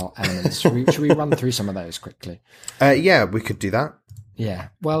questionable elements. Should we run through some of those quickly? Yeah, we could do that. Yeah.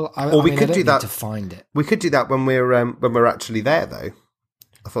 Well, we could do that to find it. We could do that when we're actually there, though.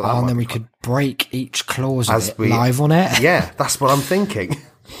 I thought and then we could break each clause of it live on air. Yeah, that's what I'm thinking.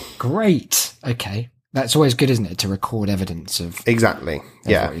 Great. Okay. That's always good, isn't it, to record evidence of exactly.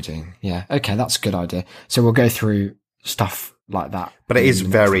 What you're doing. Yeah. Okay, that's a good idea. So we'll go through stuff like that. But it is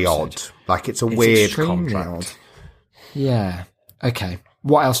very odd. Like it's weird contract. Odd. Yeah. Okay.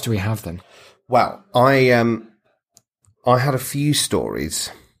 What else do we have then? Well, I had a few stories.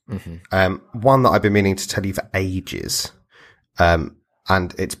 Mm-hmm. One that I've been meaning to tell you for ages.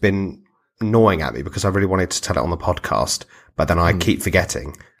 And it's been gnawing at me because I really wanted to tell it on the podcast, but then I keep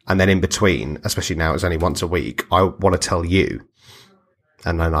forgetting. And then in between, especially now it's only once a week, I want to tell you.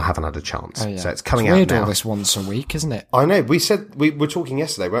 And then I haven't had a chance. Oh, yeah. So it's coming out now. All this once a week, isn't it? I know. We were talking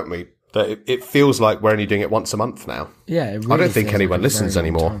yesterday, weren't we? That it feels like we're only doing it once a month now. Yeah, it really I don't think anyone listens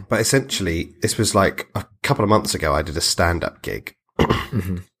anymore. But essentially, this was like a couple of months ago, I did a stand-up gig.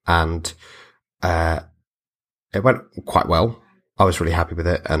 Mm-hmm. And it went quite well. I was really happy with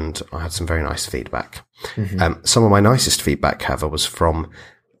it, and I had some very nice feedback. Mm-hmm. Some of my nicest feedback, however, was from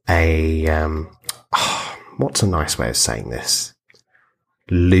a... what's a nice way of saying this?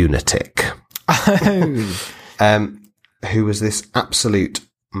 Lunatic. Oh. Who was this absolute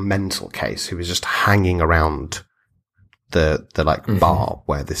mental case who was just hanging around the bar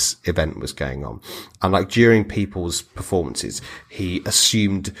where this event was going on. And like during people's performances, he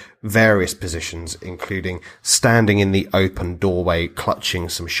assumed various positions, including standing in the open doorway, clutching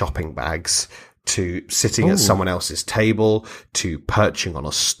some shopping bags, to sitting at someone else's table, to perching on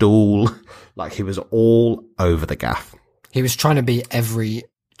a stool. Like he was all over the gaff. He was trying to be every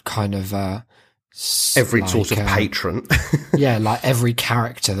kind of, every sort of patron. Yeah, like every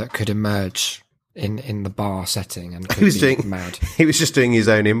character that could emerge in the bar setting, and he was doing mad. He was just doing his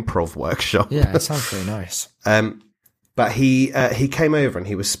own improv workshop. Yeah, it sounds very nice. But he came over and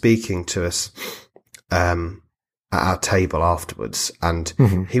he was speaking to us at our table afterwards, and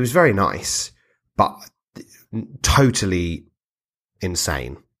he was very nice, but totally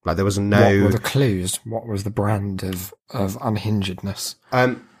insane. Like there was no. What were the clues? What was the brand of unhingedness?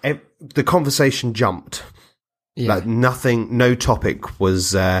 The conversation jumped. Yeah. Like nothing, no topic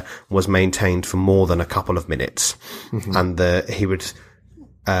was maintained for more than a couple of minutes, and he would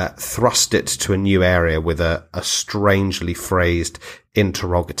thrust it to a new area with a strangely phrased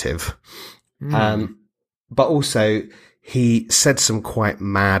interrogative. But also he said some quite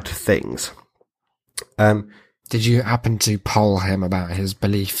mad things. Did you happen to poll him about his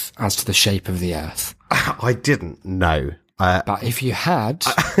belief as to the shape of the Earth? I didn't know. But if you had,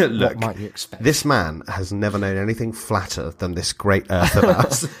 look, what might you expect? This man has never known anything flatter than this great Earth of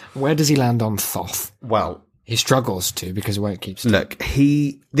ours. Where does he land on Thoth? Well, he struggles to because it won't keep still. Look,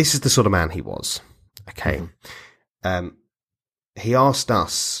 this is the sort of man he was. Okay. He asked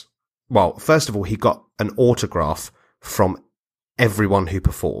us, well, first of all, he got an autograph from everyone who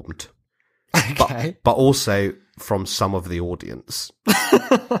performed. Okay. But also from some of the audience.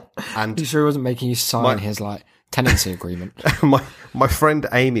 And you sure he wasn't making you sign his tenancy agreement? My friend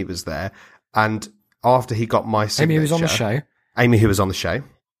Amy was there, and after he got my signature... Amy who was on the show? Amy who was on the show.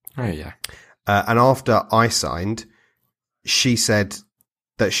 Oh, yeah. And after I signed, she said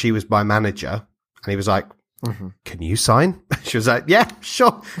that she was my manager, and he was like, can you sign? She was like, yeah,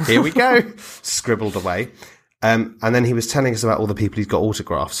 sure, here we go. Scribbled away. And then he was telling us about all the people he's got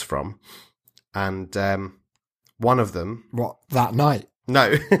autographs from, and one of them... What, that night?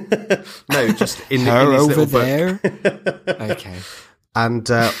 No, no, just in her in his over little book. there. Okay, and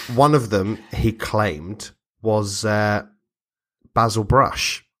one of them he claimed was Basil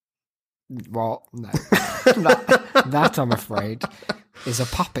Brush. Well, no, that I'm afraid is a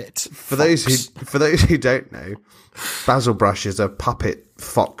puppet. For those who don't know, Basil Brush is a puppet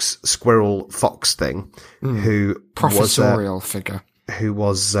squirrel fox thing who professorial figure who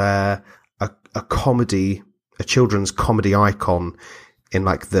was a comedy, a children's comedy icon in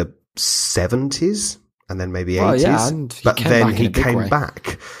like the 70s and then maybe 80s. Yeah, but then he came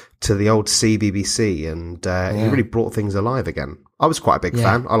back to the old CBBC and he really brought things alive again. I was quite a big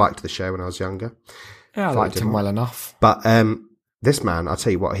fan. I liked the show when I was younger. Yeah, I liked him well enough. But this man, I'll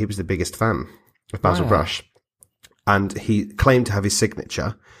tell you what, he was the biggest fan of Basil Brush. And he claimed to have his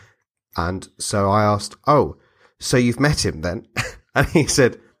signature. And so I asked, oh, so you've met him then? And he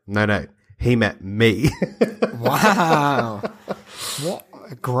said, no, he met me. Wow. What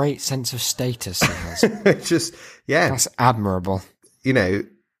a great sense of status he has. It's just, yeah. That's admirable. You know,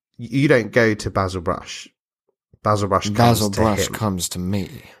 you don't go to Basil Brush. Basil Brush comes to me.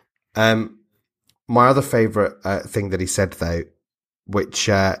 My my other favourite thing that he said, though, which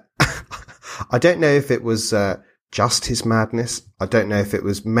I don't know if it was just his madness. I don't know if it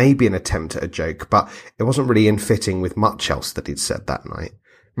was maybe an attempt at a joke, but it wasn't really in fitting with much else that he'd said that night.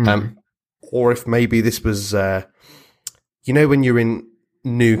 Or if maybe this was, when you're in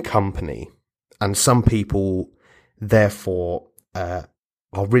new company and some people, therefore, are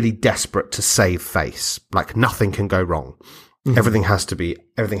really desperate to save face. Like nothing can go wrong. Everything has to be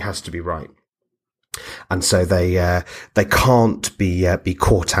right. And so they can't be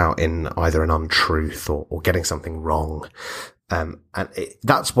caught out in either an untruth or getting something wrong.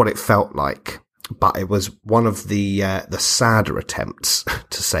 That's what it felt like. But it was one of the sadder attempts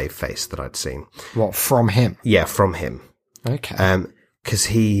to save face that I'd seen. What, from him? Yeah, from him. Okay. Because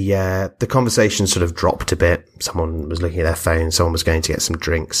the conversation sort of dropped a bit. Someone was looking at their phone. Someone was going to get some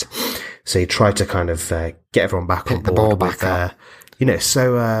drinks. So he tried to kind of get everyone back on board. The ball back up.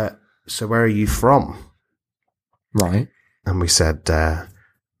 So where are you from? Right. And we said,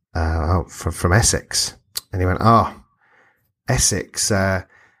 from Essex. And he went, Essex,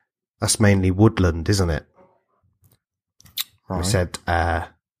 that's mainly woodland, isn't it? Right. We said,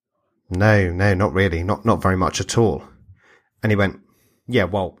 no, not really. Not very much at all. And he went, yeah,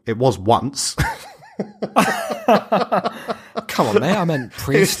 well, it was once. Come on, mate. I meant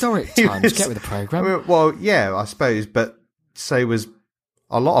prehistoric times. Get with the programme. Well, yeah, I suppose, but so was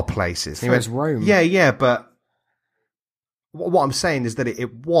a lot of places. So was Rome. Yeah, but what I'm saying is that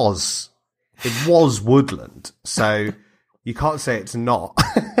it was woodland, so you can't say it's not.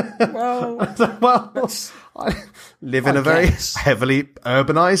 Well, I live in a very heavily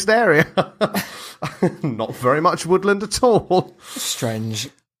urbanised area. Not very much woodland at all. Strange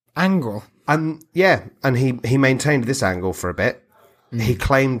angle. And he maintained this angle for a bit. He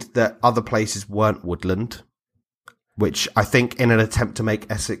claimed that other places weren't woodland, which I think in an attempt to make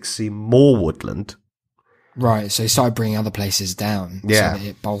Essex seem more woodland. Right, so he started bringing other places down. Yeah. So that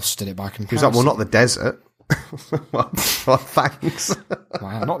it bolstered it by comparison. He was like, well, not the desert. well, thanks.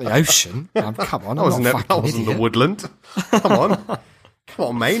 Wow, not the ocean. Come on, that wasn't the woodland. Come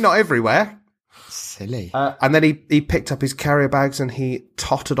on, mate, not everywhere. Silly. And then he picked up his carrier bags and he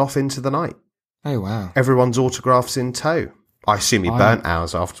tottered off into the night. Oh, wow. Everyone's autographs in tow. I assume he burnt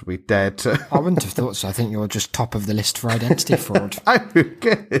ours after we dared to. I wouldn't have thought so. I think you're just top of the list for identity fraud. Oh,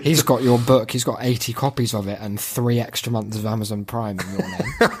 good. He's got your book. He's got 80 copies of it and 3 extra months of Amazon Prime in your name.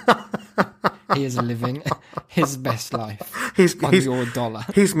 He is living his best life on your dollar.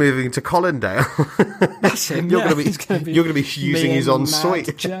 He's moving to Colindale. That's him. You're going to be using his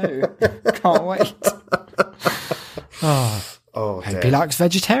ensuite. Joe. Can't wait. Oh, hope he likes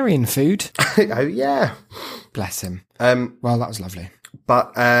vegetarian food. Oh, yeah. Bless him. Well, that was lovely.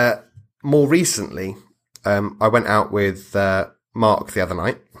 But more recently, I went out with Mark the other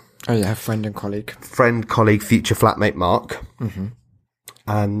night. Oh, yeah, friend and colleague. Friend, colleague, future flatmate Mark. Mm-hmm.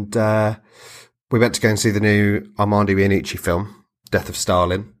 And we went to go and see the new Armando Iannucci film, Death of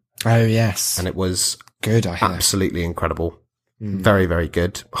Stalin. Oh, yes. And it was good, I hear. Absolutely incredible. Very, very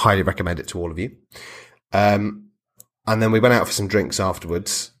good. Highly recommend it to all of you. And then we went out for some drinks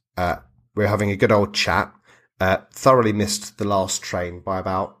afterwards. We were having a good old chat. Thoroughly missed the last train by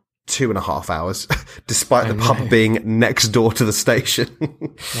about 2.5 hours, despite the pub being next door to the station.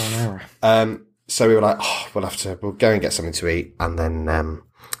 1 hour. So we were like, we'll go and get something to eat, and then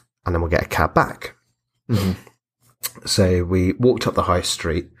we'll get a cab back. Mm-hmm. So we walked up the high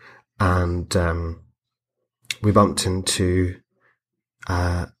street, and we bumped into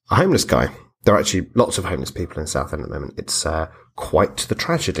a homeless guy. There are actually lots of homeless people in Southend at the moment. It's quite the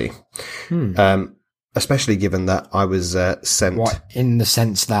tragedy, especially given that I was sent. What, in the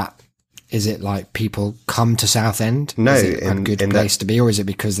sense that, is it like people come to Southend? No, is it a good place to be, or is it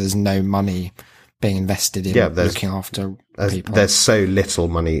because there's no money being invested in looking after people? There's so little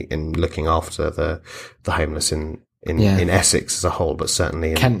money in looking after the homeless in Essex as a whole, but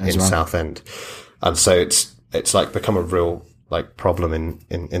certainly in Southend, and so it's like become a real like problem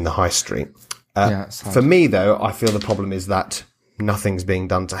in the high street. For me, though, I feel the problem is that nothing's being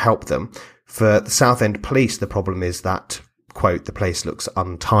done to help them. For the Southend police, the problem is that, quote, the place looks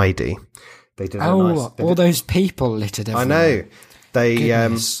untidy. They did those people littered everywhere. I know.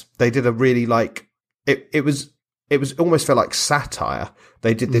 They did a really it was almost felt like satire.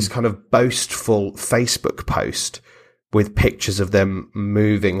 They did this kind of boastful Facebook post with pictures of them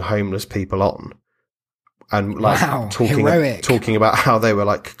moving homeless people on. And talking about how they were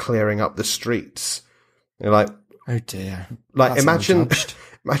like clearing up the streets. You're like, oh dear! Like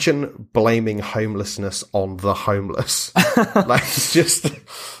imagine blaming homelessness on the homeless. Like,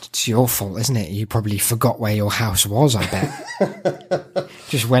 it's your fault, isn't it? You probably forgot where your house was, I bet.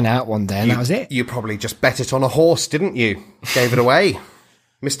 Just went out one day and that was it. You probably just bet it on a horse, didn't you? Gave it away.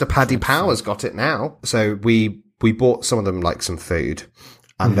 Mr. Paddy Power's got it now. So we bought some of them like some food,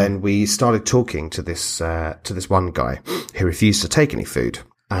 and then we started talking to this one guy who refused to take any food,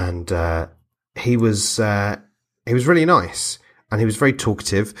 and he was really nice, and he was very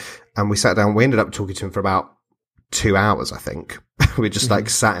talkative, and we sat down. We ended up talking to him for about 2 hours, I think. We just like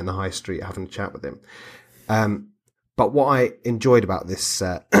sat in the high street having a chat with him. But what I enjoyed about this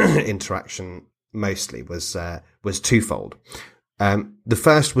interaction mostly was twofold. The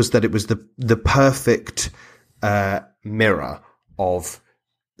first was that it was the perfect mirror of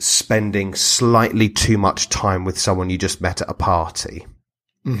spending slightly too much time with someone you just met at a party.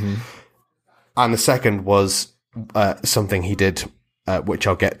 Mm-hmm. And the second was something he did, which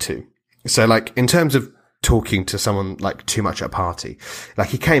I'll get to. So, like, in terms of talking to someone like too much at a party, like,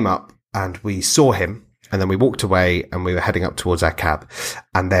 he came up and we saw him, and then we walked away and we were heading up towards our cab,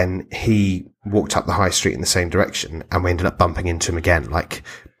 and then he walked up the high street in the same direction, and we ended up bumping into him again, like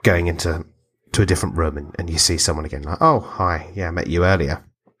going into a different room, and you see someone again, like, oh, hi, yeah, I met you earlier.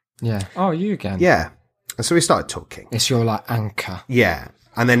 Yeah. Oh, you again. Yeah. And so we started talking. It's your like anchor. Yeah.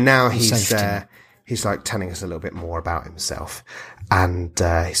 And then now he's like telling us a little bit more about himself, and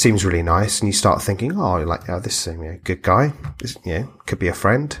he seems really nice, and you start thinking, oh, like, oh, this is a good guy. This, could be a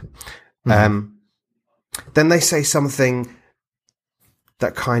friend. Mm-hmm. Then they say something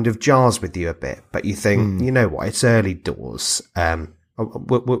that kind of jars with you a bit, but you think, you know what, it's early doors. We'll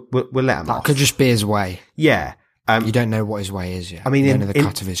let him off. That could just be his way. Yeah. You don't know what his way is yet. I mean, you don't know the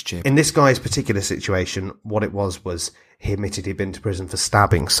cut of his jib. In this guy's particular situation, what it was he admitted he'd been to prison for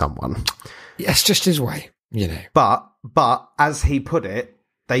stabbing someone. Yeah, it's just his way, But as he put it,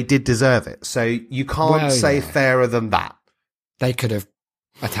 they did deserve it. So you can't say fairer than that. They could have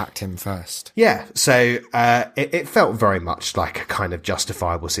attacked him first. Yeah, so it felt very much like a kind of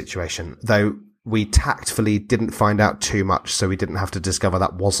justifiable situation, though we tactfully didn't find out too much, so we didn't have to discover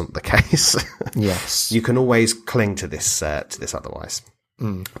that wasn't the case. Yes. You can always cling to this otherwise.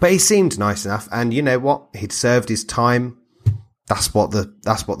 But he seemed nice enough, and you know what? He'd served his time. That's what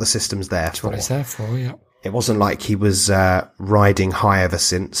the system's there for. That's what it's there for, yeah. It wasn't like he was riding high ever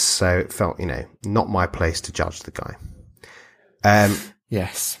since, so it felt, not my place to judge the guy.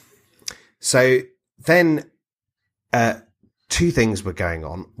 Yes. So then, two things were going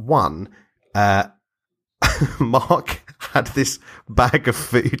on. One, Mark had this bag of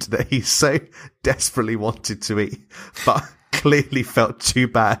food that he so desperately wanted to eat, but clearly felt too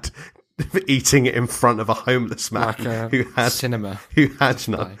bad eating it in front of a homeless man who had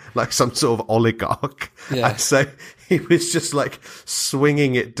none, like some sort of oligarch. Yeah. And so he was just like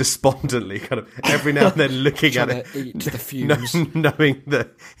swinging it despondently, kind of every now and then looking at it, eat the fumes. Knowing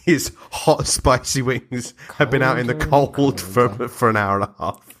that his hot, spicy wings had been out in the cold for an hour and a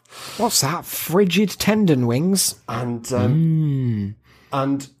half. What's that? Frigid tendon wings? And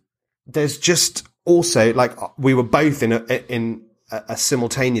there's just also, like, we were both in a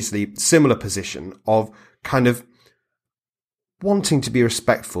simultaneously similar position of kind of wanting to be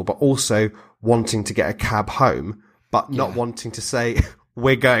respectful, but also wanting to get a cab home, but not wanting to say,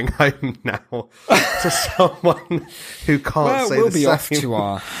 we're going home now, to someone who can't say we'll the be same. Off to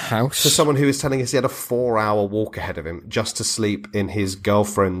our house. To someone who is telling us he had a 4-hour walk ahead of him just to sleep in his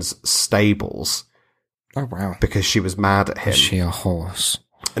girlfriend's stables. Oh, wow. Because she was mad at him. Is she a horse?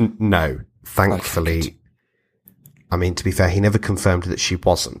 And no, thankfully. I mean, to be fair, he never confirmed that she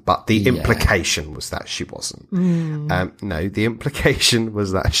wasn't, but the implication was that she wasn't. No, the implication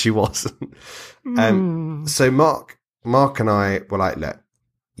was that she wasn't. So Mark and I were like, look,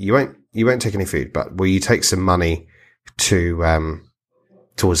 you won't take any food, but will you take some money to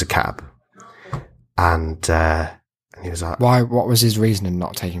towards a cab? And he was like, why? What was his reason in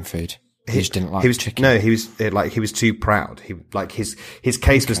not taking food? He just didn't like chicken. No, he was too proud. His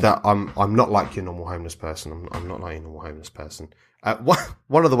case was that I'm not like your normal homeless person. I'm not like your normal homeless person.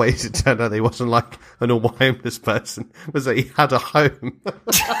 One of the ways it turned out that he wasn't like a normal homeless person was that he had a home.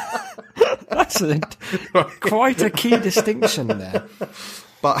 That's quite a key distinction there.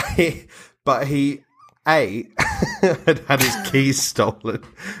 But he A, had his keys stolen.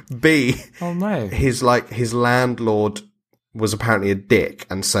 B, oh no, his landlord was apparently a dick,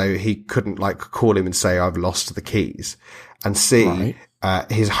 and so he couldn't call him and say, I've lost the keys. And C,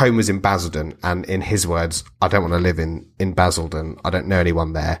 his home was in Basildon, and in his words, I don't want to live in Basildon. I don't know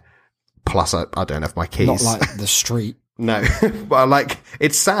anyone there. Plus, I don't have my keys. Not like the street. No. Well, like,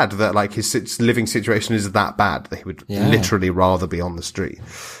 it's sad that, like, his living situation is that bad that he would literally rather be on the street.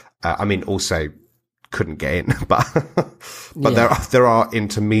 I mean, also couldn't get in, but there are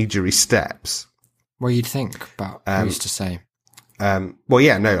intermediary steps. Well, you'd think, but who's to say? Well,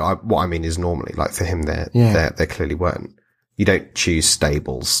 yeah, no, what I mean is normally, like, for him, there clearly weren't. You don't choose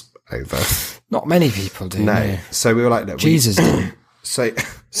stables over. Not many people do. No. So we were like, no, Jesus didn't. So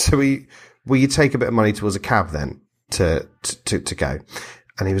will you take a bit of money towards a cab then to go?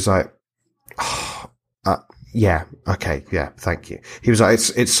 And he was like, yeah, okay, yeah, thank you. He was like,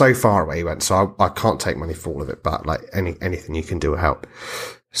 it's so far away. He went, so I can't take money for all of it, but like anything you can do will help.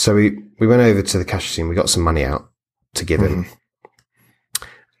 So we went over to the cash machine. We got some money out to give him.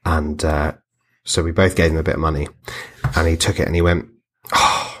 And, so we both gave him a bit of money, and he took it and he went,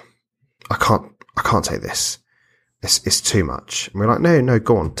 oh, I can't take this. It's too much. And we're like, no,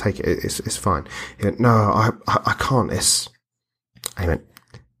 go on, take it. It's fine. He went, no, I can't. And he went,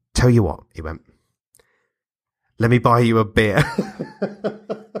 tell you what, he went, let me buy you a beer.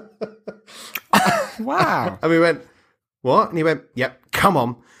 Wow. And we went, what? And he went, yep, come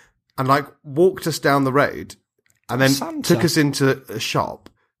on. And like walked us down the road and then took us into a shop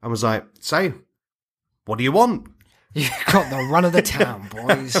and was like, so, what do you want? You got the run of the town,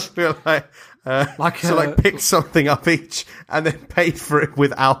 boys. We were like, pick something up each and then pay for it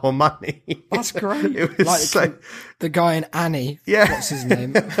with our money. That's great. It was like the guy in Annie. Yeah. What's his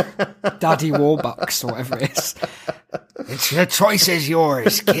name? Daddy Warbucks or whatever it is. It's the choice is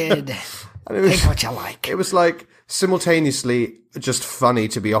yours, kid. Take what you like. It was like simultaneously just funny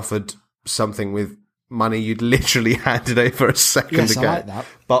to be offered something with money you'd literally handed over a second ago. I like that.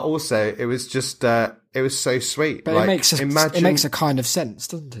 But also, it was just, it was so sweet. But like, it makes a kind of sense,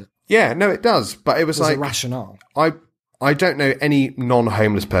 doesn't it? Yeah, no, it does. But it was There's like a rationale. I don't know any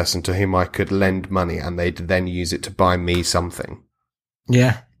non-homeless person to whom I could lend money and they'd then use it to buy me something.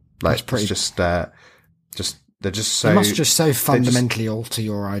 Yeah, like it's pretty. They're just so. It must just so fundamentally alter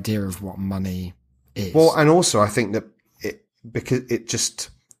your idea of what money is. Well, and also I think that because it just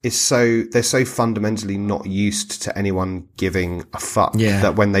is so, they're so fundamentally not used to anyone giving a fuck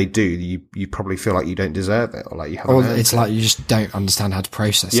that when they do, you probably feel like you don't deserve it or like you haven't. Or it's like you just don't understand how to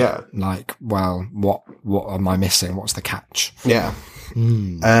process it. Like, well, what am I missing? What's the catch? Yeah.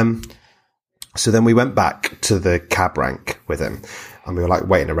 So then we went back to the cab rank with him and we were like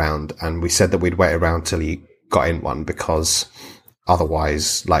waiting around and we said that we'd wait around till he got in one because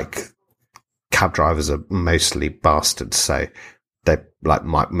otherwise, like, cab drivers are mostly bastards. So they like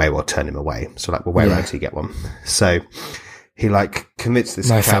may well turn him away. So like we'll wait around till you get one. So he like commits this.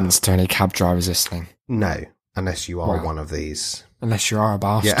 No offense to any cab drivers listening. No, unless you are one of these. Unless you are a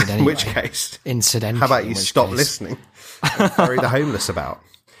bastard. Yeah. Anyway. In which case, incidentally. How about you stop listening and worry the homeless about?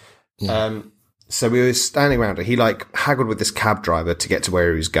 Yeah. So we were standing around and he like haggled with this cab driver to get to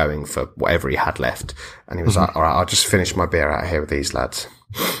where he was going for whatever he had left. And he was like, all right, I'll just finish my beer out here with these lads.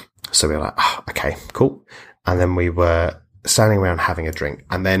 So we were like, oh, okay, cool. And then we were standing around having a drink.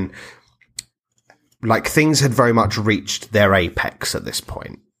 And then like things had very much reached their apex at this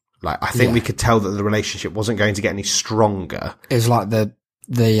point. Like I think we could tell that the relationship wasn't going to get any stronger. It was like the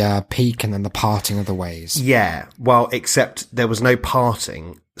peak and then the parting of the ways. Yeah. Well, except there was no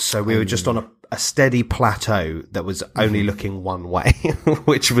parting. So we were just on a steady plateau that was only looking one way,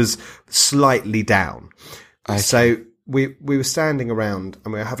 which was slightly down. Okay. So we were standing around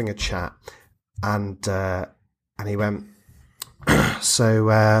and we were having a chat and he went,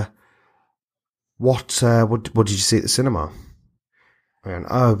 so, what did you see at the cinema? We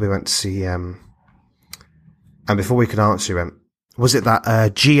went, we went to see, and before we could answer, he went, was it that,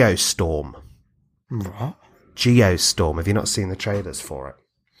 Geostorm? What? Geostorm. Have you not seen the trailers for it?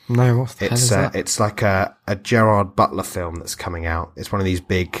 No, what the hell is that? It's like a Gerard Butler film that's coming out. It's one of these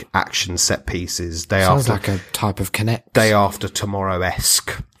big action set pieces. Sounds like a type of Connect. Day After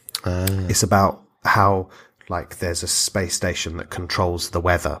Tomorrow-esque. It's about how, like, there's a space station that controls the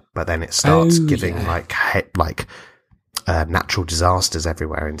weather, but then it starts giving natural disasters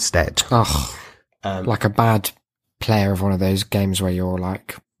everywhere instead. Oh, like a bad player of one of those games where you're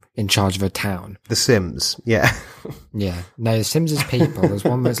like in charge of a town. The Sims, yeah. Yeah. No, The Sims is people. There's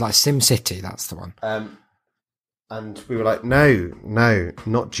one that's like Sim City, that's the one. And we were like, no,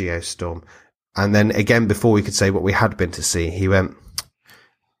 not Geostorm. And then again, before we could say what we had been to see, he went,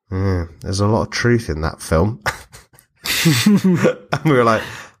 there's a lot of truth in that film. And we were like,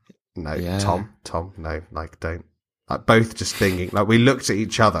 no, Tom, no, like, don't. Like, both just thinking, like, we looked at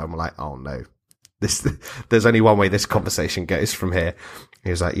each other and we're like, oh no, there's only one way this conversation goes from here. He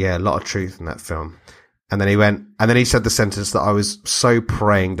was like, yeah, a lot of truth in that film. And then he said the sentence that I was so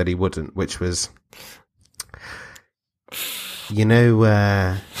praying that he wouldn't, which was, You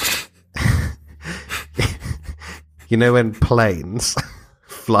know, you know when planes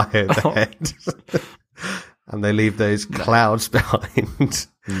fly overhead and they leave those clouds behind?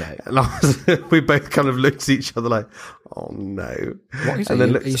 No. And we both kind of looked at each other like, oh no. What is it?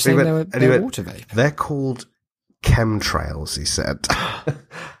 Are you saying they're water vapour? They're called chemtrails, he said.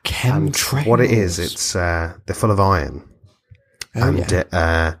 Chemtrails? And what it is, it's they're full of iron.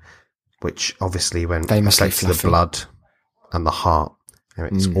 Which obviously when it affects the blood and the heart,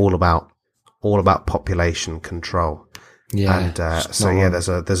 it's all about population control. Yeah. And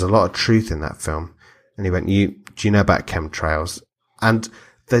there's a lot of truth in that film. And he went, do you know about chemtrails? And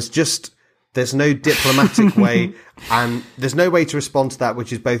there's no diplomatic way, and there's no way to respond to that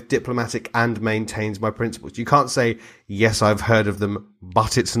which is both diplomatic and maintains my principles. You can't say, yes, I've heard of them,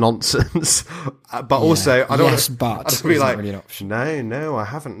 but it's nonsense. But also, I don't want to be like, really an option. No, I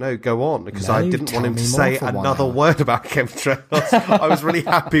haven't. No, go on, because I didn't want him to say another word about chemtrails. I was really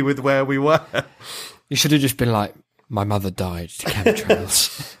happy with where we were. You should have just been like, my mother died to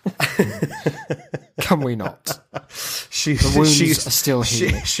chemtrails. Can we not? The wounds are still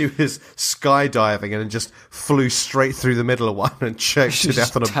healing. She was skydiving and just flew straight through the middle of one and choked to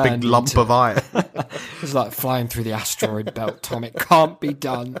death on a big lump of iron. It was like flying through the asteroid belt, Tom. It can't be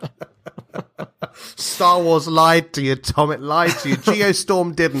done. Star Wars lied to you, Tom. It lied to you.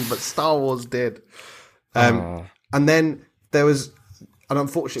 Geostorm didn't, but Star Wars did. And then there was an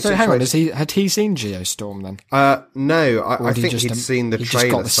unfortunate situation. Hang on, had he seen Geostorm then? No, I think he'd seen the trailer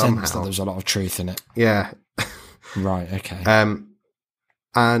just got the somehow. sense that there was a lot of truth in it. Yeah. Right, okay.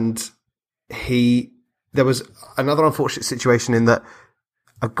 And there was another unfortunate situation in that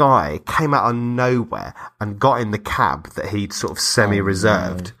a guy came out of nowhere and got in the cab that he'd sort of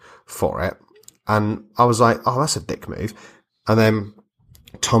semi-reserved for it. And I was like, oh, that's a dick move. And then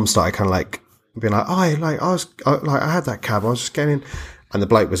Tom started kind of like being like, I had that cab. I was just getting in. And the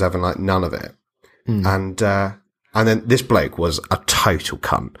bloke was having like none of it. And then this bloke was a total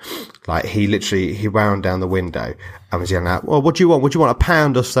cunt. Like he wound down the window and was yelling out, well, what do you want? Would you want a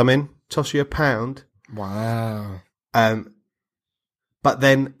pound or something? Toss you a pound. Wow. But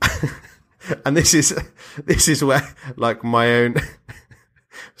then, and this is where like my own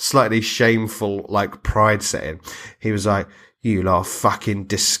slightly shameful like pride set in. He was like, you lot fucking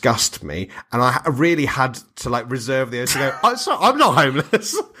disgust me. And I really had to like reserve the urge to go, I'm not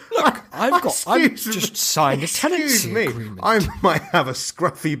homeless. Look, I've just signed a tenancy agreement. I might have a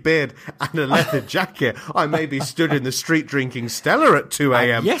scruffy beard and a leather jacket. I may be stood in the street drinking Stella at 2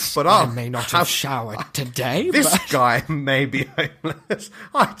 a.m. Yes, but I may not have showered today. This guy may be homeless.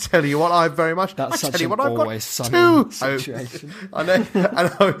 I tell you what, I've got always sunny situation. I know.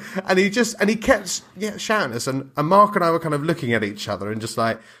 And he kept shouting at us, and Mark and I were kind of looking at each other and just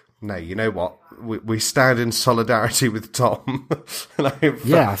like, no, you know what? We stand in solidarity with Tom. I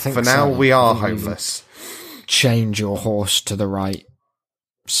think for now we are homeless. Change your horse to the right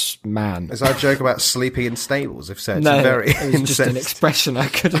man. Is that a joke about sleeping in stables? If so, it's no, it was just an expression I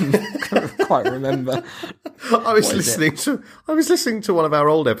couldn't quite remember. I was listening to one of our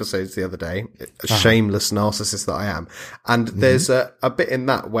old episodes the other day. A shameless narcissist that I am, and there's a bit in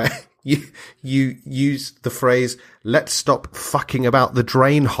that where you use the phrase, let's stop fucking about the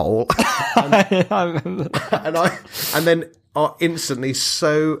drain hole. and then are instantly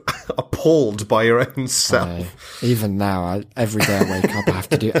so appalled by your own self. Even now, every day I wake up, I have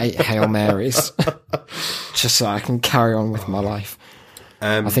to do 8 Hail Marys just so I can carry on with my life.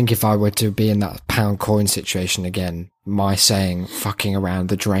 I think if I were to be in that pound coin situation again, my saying fucking around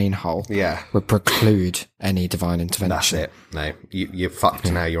the drain hole would preclude any divine intervention. That's it. No, you're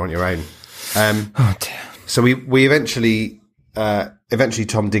fucked now. You're on your own. Oh dear. So we eventually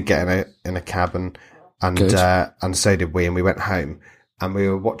Tom did get in a cab and so did we, and we went home and we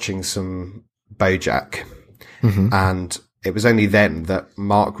were watching some BoJack, and it was only then that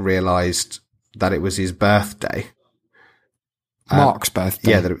Mark realised that it was his birthday. Mark's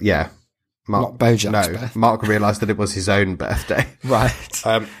birthday? Mark, not BoJack's birthday. Mark realised that it was his own birthday. Right.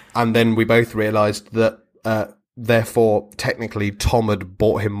 And then we both realised that therefore, technically, Tom had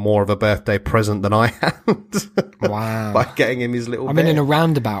bought him more of a birthday present than I had. Wow. By getting him his little I mean, in a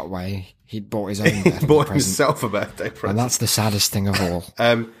roundabout way, he'd bought his own birthday present. He bought himself a birthday present. And that's the saddest thing of all.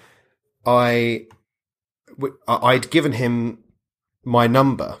 I'd given him my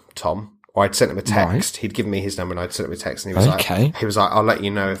number, Tom. Or I'd sent him a text. Right. He'd given me his number and I'd sent him a text. And he was like, I'll let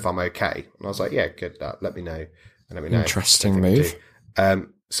you know if I'm okay. And I was like, yeah, good. Let me know. And let me know. Interesting move.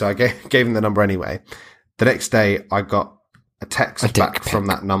 So I gave him the number anyway. The next day, I got a text back from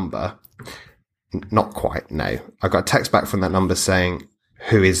that number. Not quite, no. I got a text back from that number saying,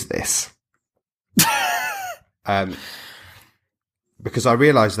 who is this? because I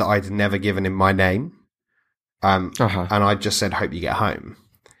realised that I'd never given him my name. And I just said, hope you get home.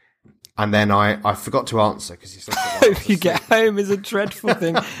 And then I forgot to answer because he said, hope you get home is a dreadful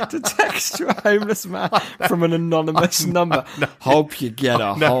thing to text to a homeless man from an anonymous number. Hope you get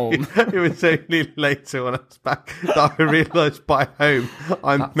home. It was only later when I was back that I realised by home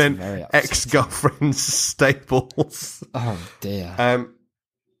I meant ex-girlfriend's Staples. Oh dear.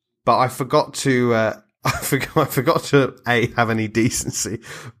 But I forgot to I forgot to A, have any decency.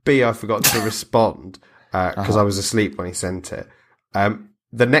 B, I forgot to respond because I was asleep when he sent it.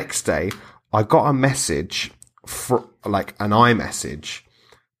 The next day, I got a message, like an iMessage,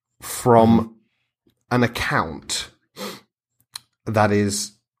 from an account that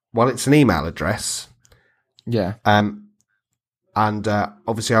is, well, it's an email address. Yeah. And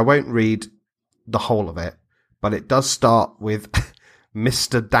obviously, I won't read the whole of it, but it does start with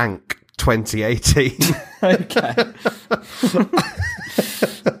Mr. Dank 2018. Okay.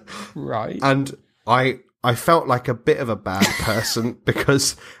 Right. And I felt like a bit of a bad person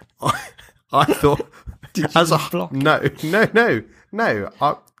because I thought, did you block? No.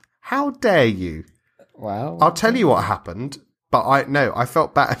 How dare you? Well, I'll tell you what happened, but I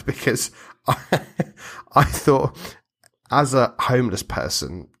felt bad because I thought, as a homeless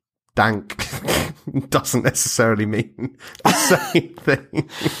person, dank doesn't necessarily mean the same thing.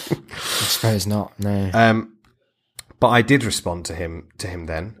 I suppose not. No. But I did respond to him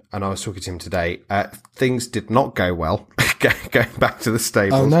then, and I was talking to him today. Things did not go well going back to the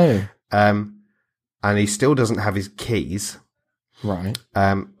stables. Oh no! And he still doesn't have his keys. Right.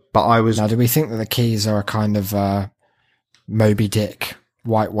 But I was. Now, do we think that the keys are a kind of Moby Dick,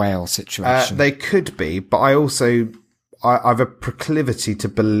 white whale situation? They could be, but I also I have a proclivity to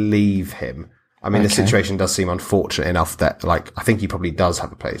believe him. I mean, the situation does seem unfortunate enough that, like, I think he probably does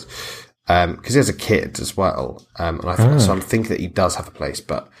have a place. Because he has a kid as well. And so I'm thinking that he does have a place,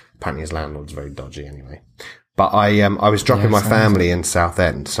 but apparently his landlord's very dodgy anyway. But I was dropping my family in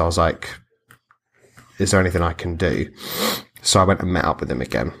Southend, so I was like, is there anything I can do? So I went and met up with him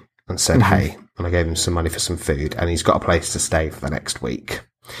again and said, hey, and I gave him some money for some food, and he's got a place to stay for the next week.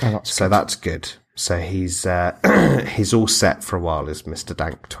 That's good. So he's all set for a while as Mr.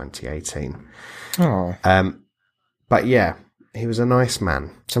 Dank 2018. Oh. But yeah. He was a nice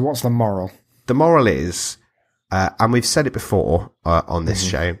man. So what's the moral? The moral is, and we've said it before on this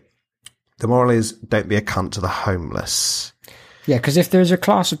show, the moral is don't be a cunt to the homeless. Yeah, because if there's a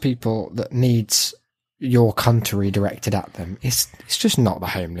class of people that needs your cuntery directed at them, it's just not the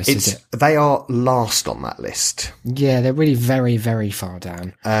homeless, is it? They are last on that list. Yeah, they're really very, very far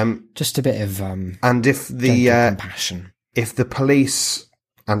down. Just a bit of and if the compassion. If the police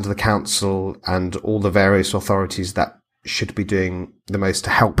and the council and all the various authorities that should be doing the most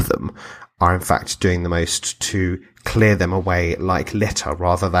to help them are in fact doing the most to clear them away like litter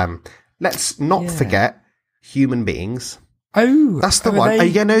rather than, let's not forget, human beings. Oh, that's the one.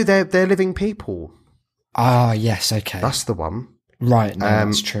 They're living people. Ah, yes, okay. That's the one. Right, no,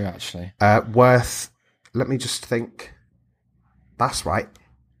 that's true actually. Worth, let me just think. That's right.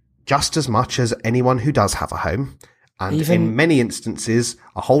 Just as much as anyone who does have a home, and in many instances,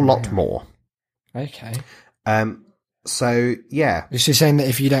 a whole lot more. Okay. So, yeah. You're saying that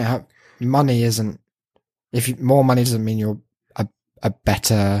if you don't have money more money doesn't mean you're a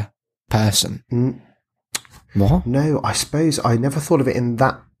better person. What? No, I suppose I never thought of it in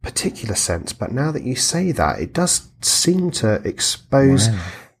that particular sense, but now that you say that, it does seem to expose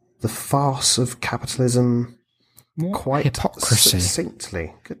the farce of capitalism quite hypocrisy.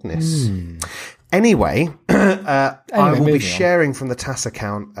 Succinctly. Goodness. Anyway, I will be sharing from the TAS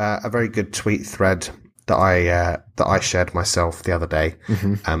account a very good tweet thread that I shared myself the other day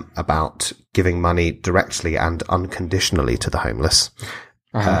about giving money directly and unconditionally to the homeless.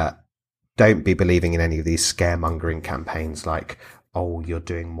 Don't be believing in any of these scaremongering campaigns like, oh, you're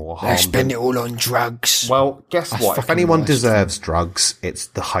doing more harm. Spend it all on drugs. Well, guess what? If anyone deserves drugs, it's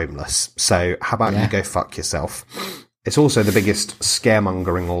the homeless. So how about you go fuck yourself? It's also the biggest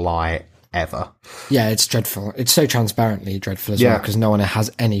scaremongering lie ever. Yeah, it's dreadful. It's so transparently dreadful as well, because no one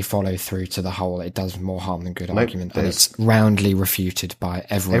has any follow through to the whole it does more harm than good argument, and it's roundly refuted by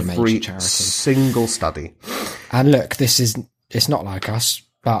every major charity. Single study. And look, it's not like us,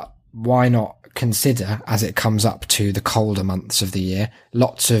 but why not consider, as it comes up to the colder months of the year,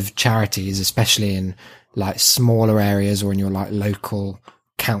 lots of charities, especially in like smaller areas or in your like local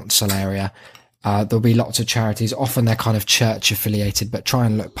council area, there'll be lots of charities. Often they're kind of church affiliated, but try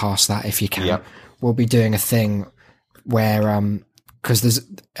and look past that if you can. Yep. We'll be doing a thing where, because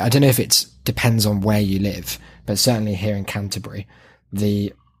I don't know if it depends on where you live, but certainly here in Canterbury,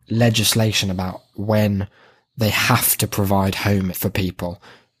 the legislation about when they have to provide home for people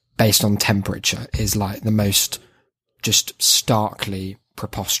based on temperature is like the most just starkly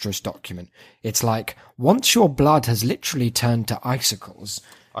preposterous document. It's like, once your blood has literally turned to icicles,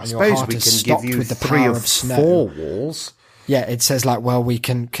 I suppose we can give you with the 3 or 4 walls. Yeah, it says like, well, we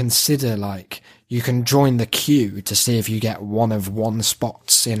can consider like, you can join the queue to see if you get 1 of 1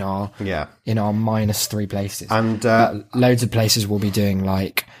 spots in our -3 places. And loads of places will be doing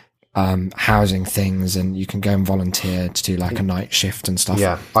like housing things, and you can go and volunteer to do like a night shift and stuff.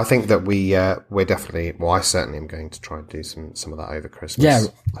 Yeah, I think that we're definitely. Well, I certainly am going to try and do some of that over Christmas. Yeah,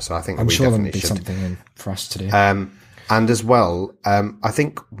 so I think I'm we sure definitely there'll be should. something in for us to do. And as well, I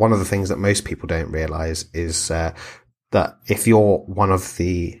think one of the things that most people don't realise is that if you're one of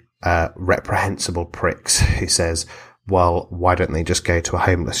the reprehensible pricks who says, well, why don't they just go to a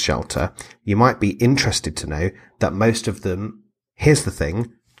homeless shelter? You might be interested to know that most of them, here's the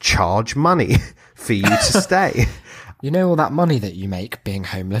thing, charge money for you to stay. You know all that money that you make being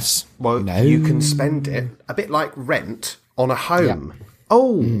homeless? Well, you can spend it a bit like rent on a home. Yeah.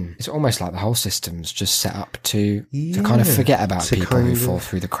 Oh, it's almost like the whole system's just set up to kind of forget about people who fall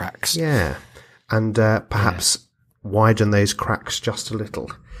through the cracks. Yeah, and perhaps widen those cracks just a little.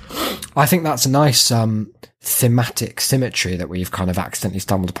 I think that's a nice thematic symmetry that we've kind of accidentally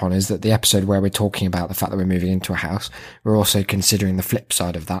stumbled upon, is that the episode where we're talking about the fact that we're moving into a house, we're also considering the flip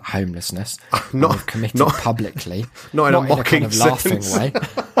side of that, homelessness. We've committed publicly, not in a kind of laughing way,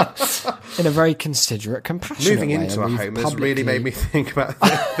 in a very considerate, compassionate way. Moving into a home has really made me think about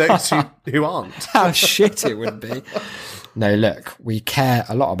those who aren't. How shit it would be. No, look, we care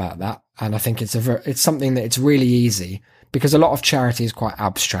a lot about that, and I think it's something that it's really easy, because a lot of charity is quite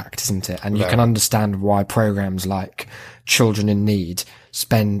abstract, isn't it? And you can understand why programs like Children in Need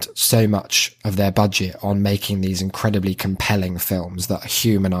spend so much of their budget on making these incredibly compelling films that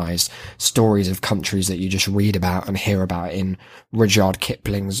humanise stories of countries that you just read about and hear about in Rudyard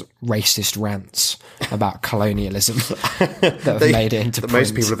Kipling's racist rants about colonialism that have made it into print.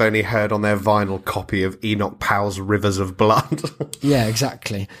 Most people have only heard on their vinyl copy of Enoch Powell's Rivers of Blood. Yeah,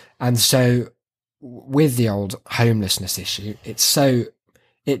 exactly. And so with the old homelessness issue, it's so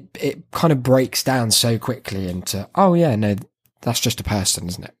it kind of breaks down so quickly into, oh yeah, no, that's just a person,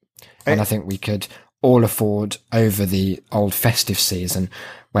 isn't it? And I think we could all afford, over the old festive season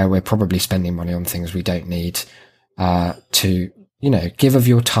where we're probably spending money on things we don't need, to, give of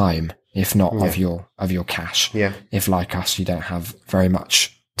your time, if not of your cash. Yeah. If, like us, you don't have very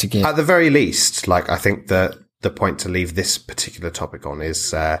much to give. At the very least, I think that the point to leave this particular topic on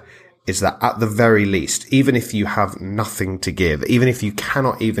is that at the very least, even if you have nothing to give, even if you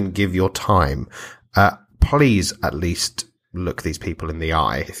cannot even give your time, please at least look these people in the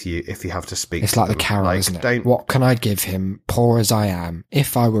eye if you have to speak. It's like the carol, isn't it? What can I give him, poor as I am?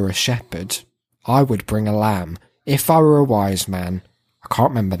 If I were a shepherd, I would bring a lamb. If I were a wise man, I can't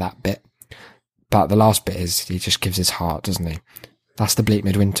remember that bit, but the last bit is he just gives his heart, doesn't he? That's the bleak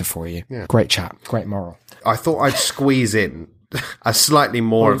midwinter for you. Yeah. Great chat, great moral. I thought I'd squeeze in a slightly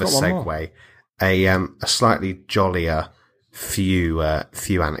more of a segue, a slightly jollier few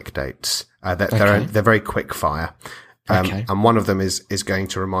anecdotes. They're very quick fire. And one of them is going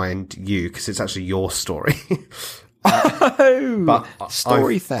to remind you, because it's actually your story. But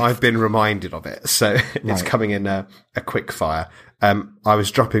theft. I've been reminded of it, so it's coming in a quick fire. I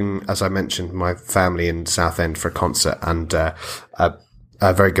was dropping, as I mentioned, my family in Southend for a concert, and a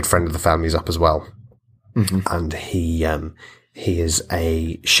very good friend of the family's up as well. Mm-hmm. And he is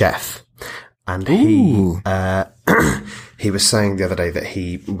a chef, and he was saying the other day that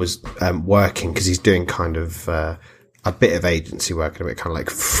he was working, because he's doing kind of a bit of agency work and a bit kind of like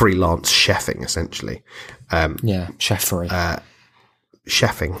freelance chefing, essentially. Cheffery.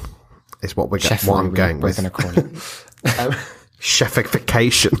 Chefing is what I'm going with. We're going to call it.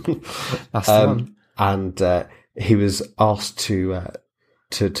 Chefification. That's the one. And he was asked to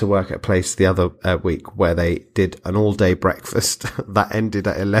work at a place the other week where they did an all-day breakfast that ended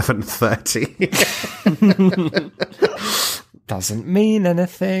at 11:30. Doesn't mean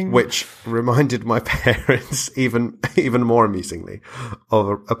anything. Which reminded my parents, even more amusingly,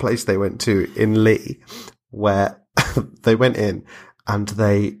 of a place they went to in Lee, where they went in and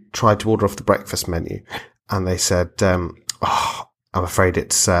they tried to order off the breakfast menu, and they said, I'm afraid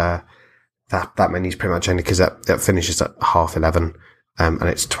it's that menu's pretty much only because that finishes at 11:30. And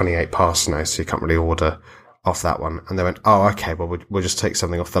it's 28 past now, so you can't really order off that one. And they went, oh, okay, well, we'll just take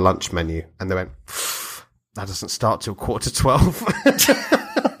something off the lunch menu. And they went, that doesn't start till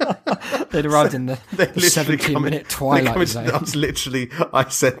 11:45. They'd arrived in the 17-minute twilight zone. I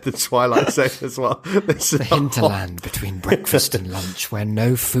said the twilight zone as well. The hinterland between breakfast and lunch where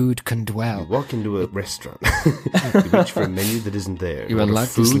no food can dwell. You walk into a restaurant. You reach for a menu that isn't there. You unlock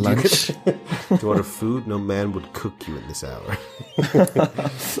this lunch. To order food, no man would cook you in this hour.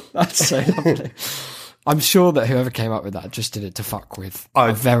 That's so lovely. I'm sure that whoever came up with that just did it to fuck with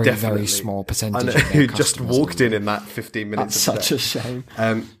a very, very small percentage of their who just walked in that 15 minutes. That's such a shame.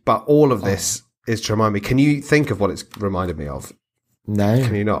 But all of this is to remind me. Can you think of what it's reminded me of? No.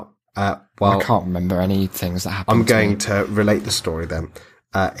 Can you not? Well, I can't remember any things that happened. I'm going to relate the story then.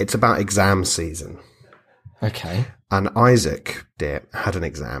 It's about exam season. Okay. And Isaac, dear, had an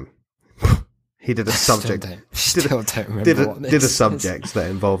exam. He did a subject. Did a subject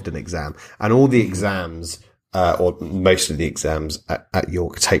that involved an exam, and all the exams, or most of the exams at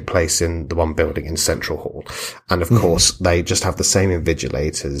York, take place in the one building in Central Hall, and of course they just have the same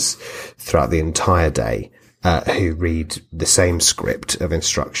invigilators throughout the entire day, who read the same script of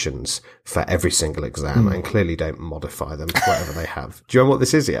instructions for every single exam, and clearly don't modify them for whatever they have. Do you know what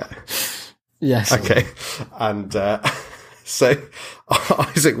this is yet? Yes. Okay, and. So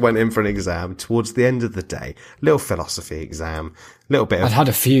Isaac went in for an exam towards the end of the day, little philosophy exam, little bit of... I'd had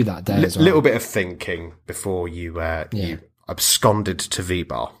a few that day as well. Little bit of thinking before you absconded to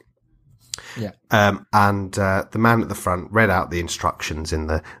V-Bar. Yeah. And the man at the front read out the instructions in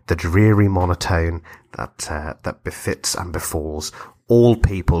the dreary monotone that befits and befalls all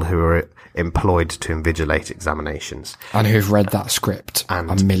people who are employed to invigilate examinations. And who've read that script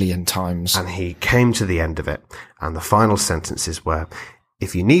a million times. And he came to the end of it, and the final sentences were,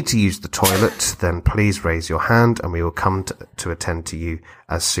 if you need to use the toilet, then please raise your hand and we will come to attend to you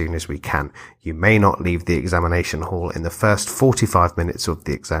as soon as we can. You may not leave the examination hall in the first 45 minutes of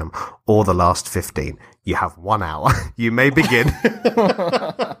the exam or the last 15. You have 1 hour. You may begin.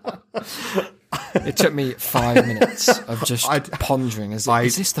 It took me 5 minutes of just pondering. Is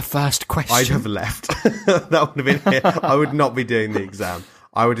this the first question? I'd have left. That would have been it. I would not be doing the exam.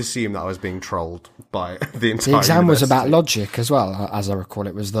 I would assume that I was being trolled by the entire The exam university. was about logic as well, as I recall.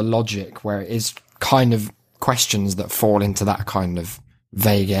 It was the logic where it is kind of questions that fall into that kind of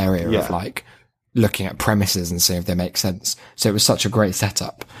vague area of like looking at premises and seeing if they make sense. So it was such a great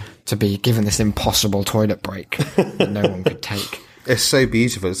setup to be given this impossible toilet break that no one could take. It's so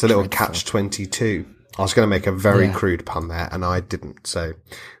beautiful. It's a little catch-22. I was going to make a very crude pun there, and I didn't. So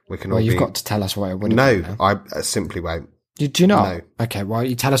we can all you've got to tell us what it would have been. No, I simply won't. Do you not? No. Okay, well,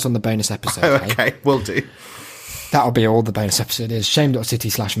 you tell us on the bonus episode. Okay, will do. That'll be all the bonus episode is.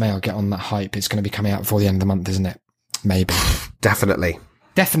 Shame.city/mail. Get on that hype. It's going to be coming out before the end of the month, isn't it? Maybe. Definitely.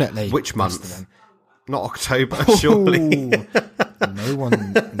 Which month? Not October, surely. No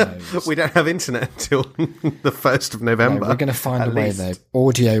one knows. We don't have internet until the 1st of November. No, we're going to find a way, though.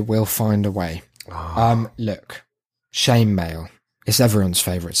 Audio will find a way. Look, Shame Mail. It's everyone's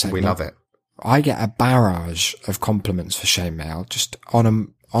favourite segment. We love it. I get a barrage of compliments for Shame Mail just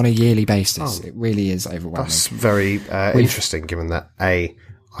on a yearly basis. It really is overwhelming. That's very interesting, given that A,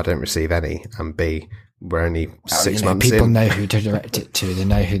 I don't receive any, and B, we're only 6 months people in. Know who to direct it to. They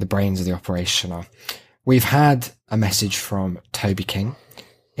know who the brains of the operation are. We've had a message from Toby King.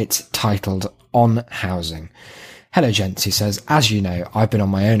 It's titled On Housing. Hello, gents, he says, as you know, I've been on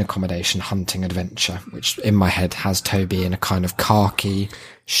my own accommodation hunting adventure, which in my head has Toby in a kind of khaki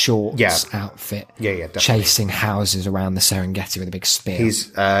shorts outfit, chasing houses around the Serengeti with a big spear.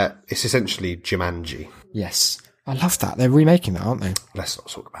 It's essentially Jumanji. Yes. I love that. They're remaking that, aren't they? Let's not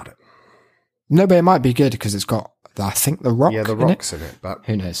talk about it. No, but it might be good because it's got, I think, The Rock. Yeah, The Rock's in it, but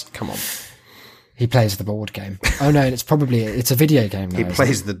who knows? Come on. He plays the board game. Oh no, it's a video game now. He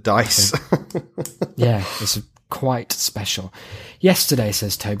plays the dice. Yeah, it's quite special. Yesterday,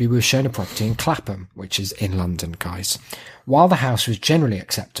 says Toby, we were shown a property in Clapham, which is in London, guys. While the house was generally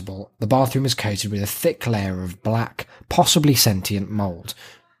acceptable, the bathroom was coated with a thick layer of black, possibly sentient mould.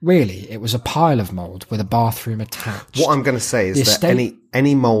 Really, it was a pile of mould with a bathroom attached. What I'm going to say is that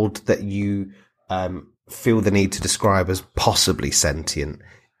any mould that you feel the need to describe as possibly sentient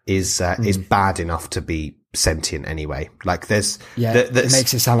is bad enough to be sentient anyway. Like it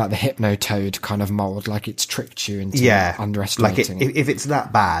makes it sound like the Hypnotoad kind of mold, like it's tricked you into underestimating. Like if it's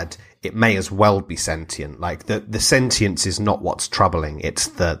that bad, it may as well be sentient. Like the sentience is not what's troubling; it's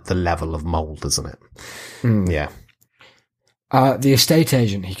the level of mold, isn't it? Yeah. The estate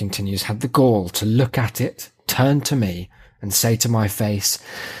agent, he continues, had the gall to look at it, turn to me, and say to my face,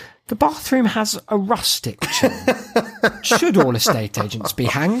 "The bathroom has a rustic charm. Should all estate agents be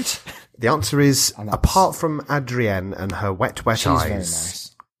hanged?" The answer is, apart from Adrienne and her wet eyes. She's very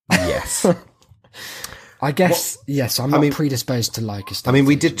nice. Yes. I guess, yes, I'm not predisposed to like estate we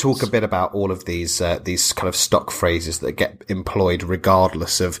agents. did talk a bit about all of these kind of stock phrases that get employed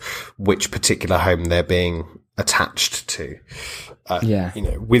regardless of which particular home they're being attached to.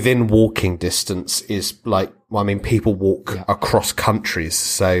 Within walking distance is like, people walk across countries,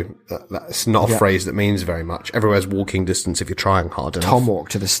 so that's not a phrase that means very much. Everywhere's walking distance if you're trying hard enough. Tom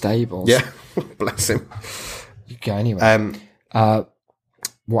walked to the stables. Yeah, bless him. You go anyway.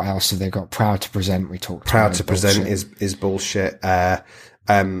 What else have they got? Proud to present. We talked. Proud to present is bullshit.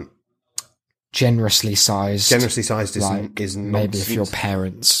 Generously sized. Generously sized is nonsense. Maybe if your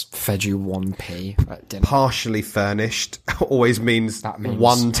parents fed you 1p at dinner. Partially furnished always means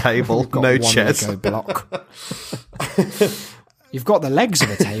one table, no chairs. Lego block. You've got the legs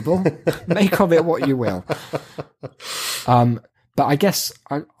of a table. Make of it what you will. But I guess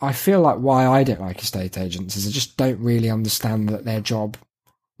I feel like why I don't like estate agents is I just don't really understand that their job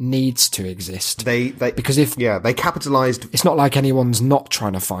needs to exist. Because they capitalised. It's not like anyone's not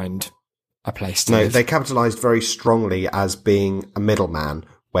trying to find a place to live. They capitalised very strongly as being a middleman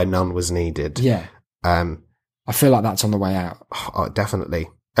where none was needed. Yeah. I feel like that's on the way out. Oh, definitely.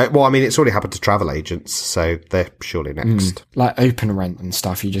 It's already happened to travel agents, so they're surely next. Like open rent and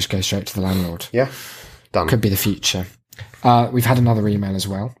stuff, you just go straight to the landlord. Yeah. Done. Could be the future. We've had another email as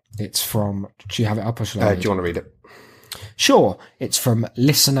well. It's from, do you have it up or should I do you want to read it? Sure. It's from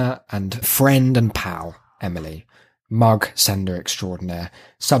listener and friend and pal, Emily. Mug sender extraordinaire.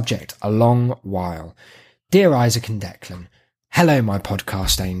 Subject, a long while. Dear Isaac and Declan, hello, my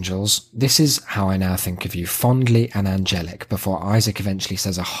podcast angels. This is how I now think of you, fondly and angelic, before Isaac eventually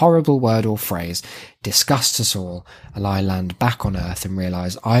says a horrible word or phrase, disgusts us all, and I land back on earth and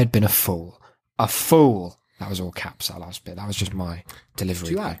realise I had been a fool. A fool! That was all caps, that last bit. That was just my delivery.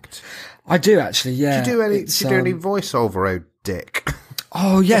 Do you act? I do, actually, yeah. Do you do any voiceover, oh dick?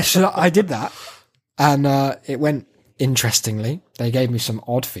 Oh, yes, I did that. And it went interestingly. They gave me some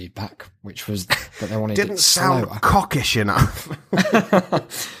odd feedback, which was that they wanted Didn't it slower. sound cockish enough.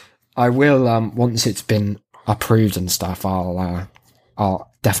 I will, once it's been approved and stuff, I'll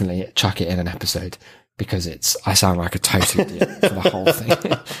definitely chuck it in an episode. Because I sound like a total idiot for the whole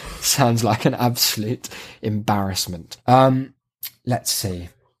thing. Sounds like an absolute embarrassment. Let's see.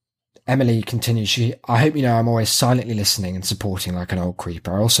 Emily continues, I hope you know I'm always silently listening and supporting like an old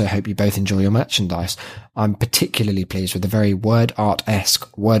creeper. I also hope you both enjoy your merchandise. I'm particularly pleased with the very word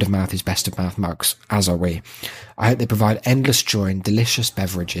art-esque word of mouth is best of mouth mugs, as are we. I hope they provide endless joy and delicious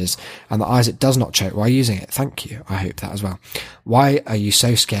beverages and that Isaac does not choke while using it. Thank you. I hope that as well. Why are you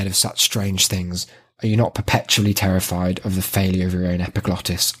so scared of such strange things? Are you not perpetually terrified of the failure of your own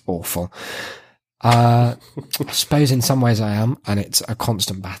epiglottis? Awful. I suppose in some ways I am, and it's a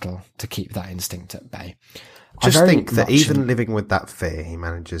constant battle to keep that instinct at bay. Just think that even living with that fear, he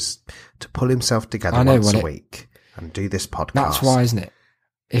manages to pull himself together once a week and do this podcast. That's why, isn't it?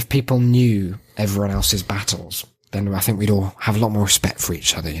 If people knew everyone else's battles, then I think we'd all have a lot more respect for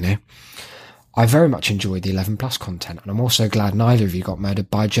each other, you know? I very much enjoyed the 11 plus content, and I'm also glad neither of you got murdered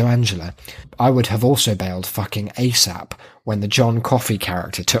by Joe Angela. I would have also bailed fucking ASAP when the John Coffey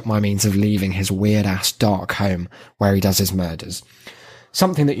character took my means of leaving his weird-ass dark home where he does his murders.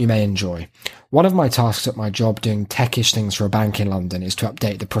 Something that you may enjoy. One of my tasks at my job doing techish things for a bank in London is to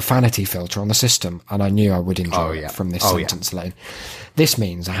update the profanity filter on the system, and I knew I would enjoy it from this sentence alone. This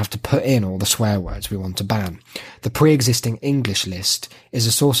means I have to put in all the swear words we want to ban. The pre-existing English list is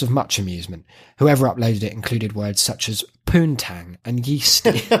a source of much amusement. Whoever uploaded it included words such as poontang and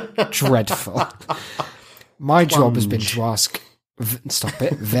yeasty. Dreadful. My job has been to ask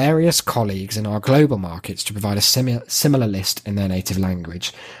various colleagues in our global markets to provide a similar list in their native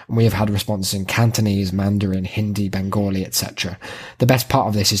language, and we have had responses in Cantonese, Mandarin, Hindi, Bengali, etc. The best part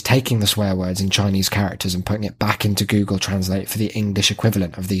of this is taking the swear words in Chinese characters and putting it back into Google Translate for the English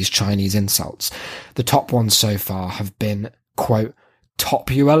equivalent of these Chinese insults. The top ones so far have been, quote,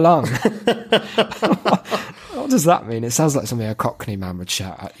 top you a lung. What does that mean? It sounds like something a Cockney man would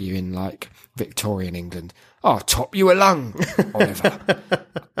shout at you in, like, Victorian England. Oh, top you a lung, Oliver.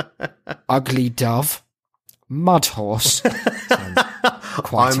 Ugly dove. Mud horse.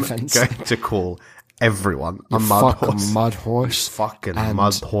 Quite offensive. I'm going to call everyone a mud horse. Mud horse. Fucking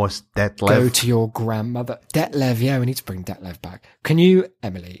mud horse, Detlev. Go to your grandmother. Detlev, yeah, we need to bring Detlev back. Can you,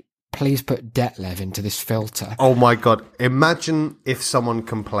 Emily, please put Detlev into this filter? Oh my God. Imagine if someone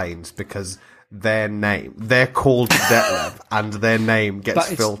complains because they're called Detlev and their name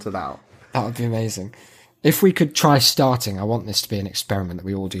gets filtered out. That would be amazing. If we could try starting, I want this to be an experiment that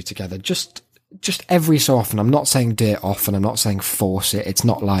we all do together. Just every so often. I'm not saying do it often. I'm not saying force it. It's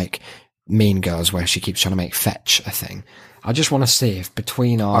not like Mean Girls where she keeps trying to make fetch a thing. I just want to see if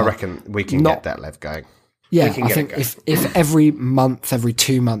between our... I reckon we can get Detlev going. Yeah, I think if every month, every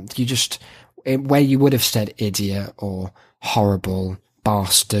 2 months, you just, where you would have said idiot or horrible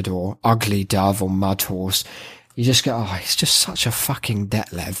bastard or ugly dove or mud horse, you just go, oh, it's just such a fucking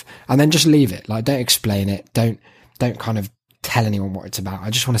Detlev. And then just leave it. Like, don't explain it. Don't kind of tell anyone what it's about. I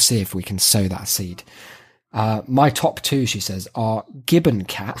just want to see if we can sow that seed. My top 2, she says, are gibbon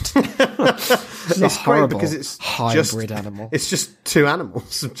cat. It's great because it's hybrid animal. It's just 2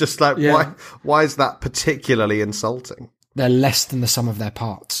 animals. Just like, why is that particularly insulting? They're less than the sum of their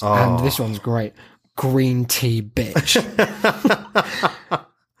parts. Oh. And this one's great. Green tea bitch.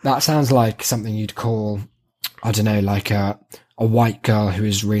 That sounds like something you'd call, I don't know, like a white girl who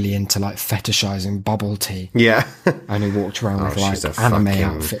is really into like fetishizing bubble tea. Yeah. And who walked around with like anime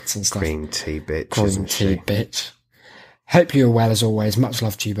outfits and stuff. Green tea bitch. Green tea bitch. Hope you're well as always. Much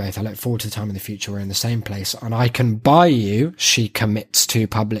love to you both. I look forward to the time in the future we're in the same place and I can buy you, she commits to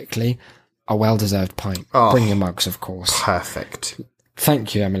publicly, a well-deserved pint. Oh, bring your mugs, of course. Perfect.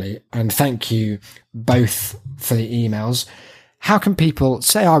 Thank you, Emily. And thank you both for the emails. How can people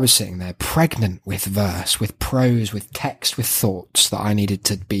say I was sitting there pregnant with verse, with prose, with text, with thoughts that I needed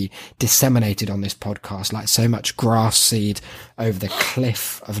to be disseminated on this podcast like so much grass seed over the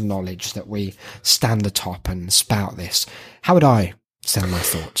cliff of knowledge that we stand atop and spout this? How would I send my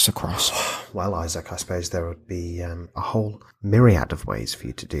thoughts across? Well, Isaac, I suppose there would be a whole myriad of ways for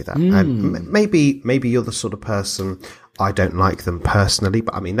you to do that. Maybe you're the sort of person, I don't like them personally,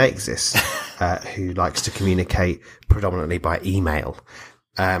 but I mean, they exist, who likes to communicate predominantly by email.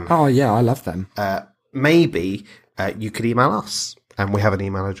 Oh, yeah, I love them. Maybe you could email us, and we have an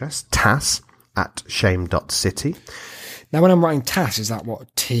email address, tas@shame.city. Now, when I'm writing TAS, is that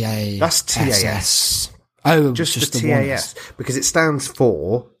what? T-A-S-S? That's T-A-S. Oh, just the TAS, because it stands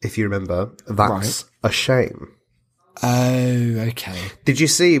for, if you remember, that's a shame. Oh, okay. Did you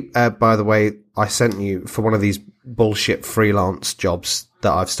see, by the way, I sent you for one of these bullshit freelance jobs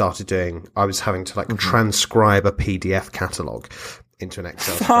that I've started doing. I was having to transcribe a PDF catalogue into an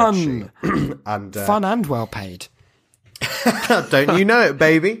Excel spreadsheet. And, fun and well paid. Don't you know it,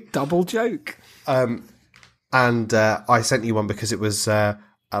 baby? Double joke. And I sent you one because it was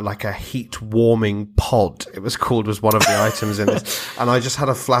like a heat warming pod. It was called, was one of the items in this. And I just had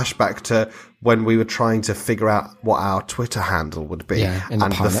a flashback to when we were trying to figure out what our Twitter handle would be. Yeah, and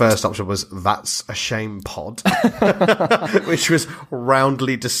the first option was that's a shame pod, which was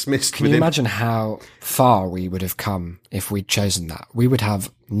roundly dismissed. Can you imagine how far we would have come if we'd chosen that? We would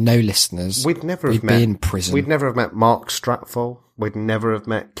have no listeners. We'd be in prison. We'd never have met Mark Stratford. We'd never have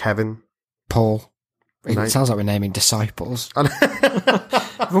met Kevin. Paul. It sounds like we're naming disciples.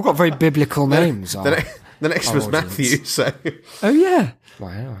 We've all got very biblical names. The next was Matthew, so. Oh, yeah.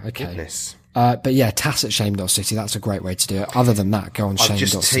 Wow, okay. Goodness. But yeah, tas@shame.city, that's a great way to do it. Other than that, go on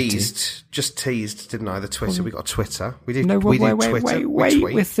shame.city. Just teased, didn't I, the Twitter. We got Twitter. We did wait Twitter.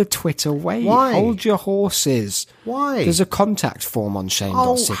 Wait with the Twitter. Wait. Why? Hold your horses. Why? There's a contact form on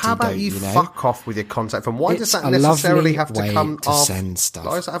shame.city. How about you fuck off with your contact form? Why does that necessarily have to come send stuff?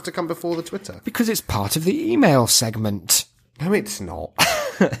 Why does it have to come before the Twitter? Because it's part of the email segment. No, it's not.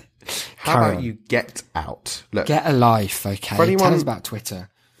 How about you get out? Look, get a life, okay? Tell us about Twitter.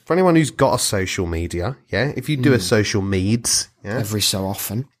 For anyone who's got a social media, yeah, if you do a social meds, yeah, every so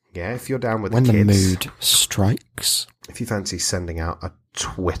often, yeah, if you're down with when the kids, the mood strikes, if you fancy sending out a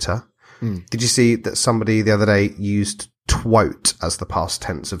Twitter, did you see that somebody the other day used "twote" as the past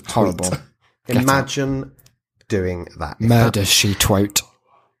tense of tweet? Horrible. Imagine doing that. Murder she twote.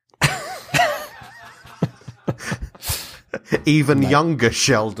 Even younger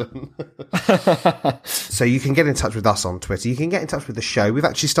Sheldon. So you can get in touch with us on Twitter. You can get in touch with the show. We've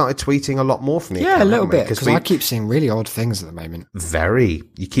actually started tweeting a lot more from the account. Yeah, a little bit, because I keep seeing really odd things at the moment. Very.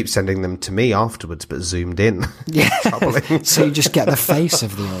 You keep sending them to me afterwards, but zoomed in. Yeah. So you just get the face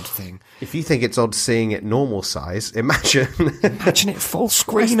of the odd thing. If you think it's odd seeing it normal size, imagine it full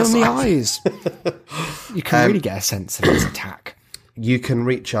screen on the eyes. You can really get a sense of its attack. You can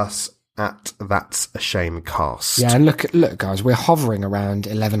reach us at That's a Shame Cast. Yeah, and look, guys, we're hovering around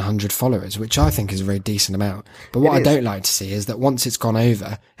 1,100 followers, which I think is a very decent amount. But what I don't like to see is that once it's gone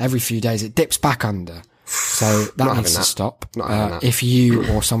over, every few days it dips back under. So that needs to stop. If you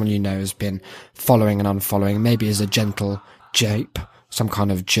or someone you know has been following and unfollowing, maybe as a gentle jape, some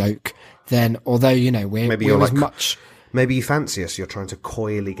kind of joke, then although, we're as much... Maybe you fancy us, you're trying to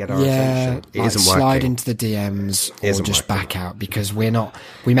coyly get our attention. It isn't working. Slide into the DMs or just back out, because we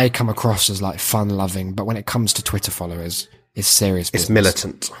may come across as like fun loving, but when it comes to Twitter followers, it's serious business. It's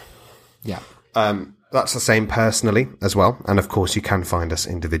militant. Yeah. That's the same personally as well. And of course you can find us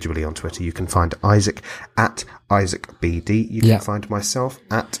individually on Twitter. You can find Isaac at IsaacBD. You can find myself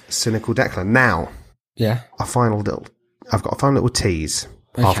at Cynical Declan. Now, Yeah. I've got a final little tease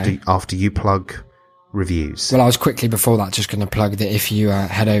after you plug reviews. Well, I was quickly before that just going to plug that if you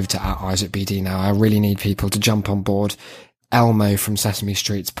head over to @IsaacBD now, I really need people to jump on board. Elmo from Sesame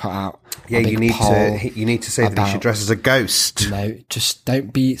Street's put out a big poll. You need to say that he should dress as a ghost. No, just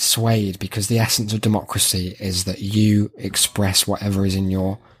don't be swayed, because the essence of democracy is that you express whatever is in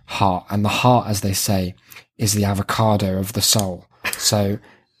your heart, and the heart, as they say, is the avocado of the soul. So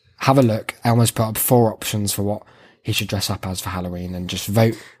have a look. Elmo's put up 4 options for what he should dress up as for Halloween, and just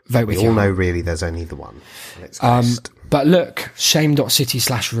vote with we your all know heart. really there's only the one. It's ghost. But look,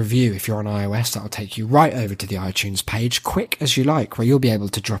 shame.city/review. If you're on iOS, that'll take you right over to the iTunes page, quick as you like, where you'll be able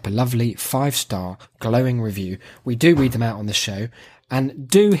to drop a lovely 5-star glowing review. We do read them out on the show, and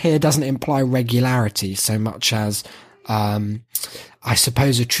do here doesn't imply regularity so much as, I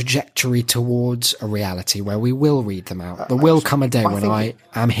suppose, a trajectory towards a reality where we will read them out. There will come a day when I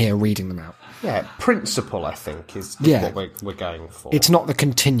am here reading them out. Yeah, principle, I think, is what we're going for. It's not the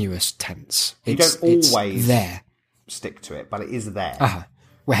continuous tense. You don't always there. Stick to it, but it is there.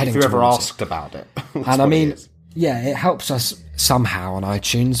 We're heading. If you're ever asked about it, and I mean, it helps us somehow on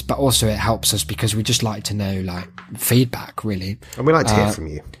iTunes, but also it helps us because we just like to know feedback, really, and we like to hear from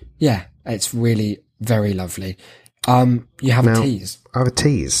you. Yeah, it's really very lovely. You have a tease. I have a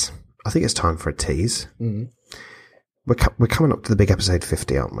tease. I think it's time for a tease. Mm. We're coming up to the big episode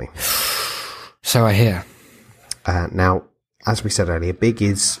 50, aren't we? So I hear. Now, as we said earlier, big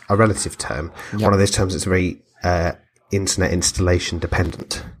is a relative term. Yep. One of those terms that's very internet installation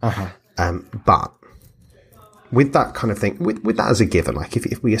dependent. But with that kind of thing, with that as a given,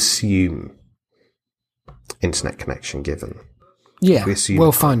 if we assume internet connection given,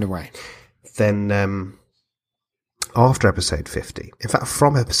 we'll find a way. Then after episode 50, in fact,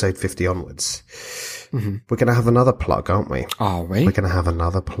 from episode 50 onwards, we're going to have another plug, aren't we? Are we? We're going to have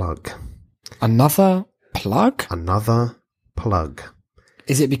another plug. Another plug? Another plug.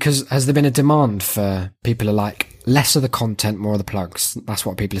 Is it because, has there been a demand for people who like less of the content, more of the plugs? That's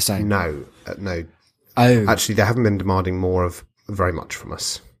what people are saying. No. Oh. Actually, they haven't been demanding very much from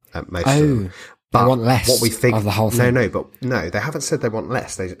us. Most of them. But they want less what we think, of the whole thing. No, they haven't said they want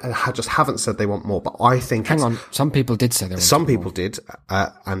less. They just haven't said they want more. But I think... Hang on. Some people did say they wanted Some people more. did.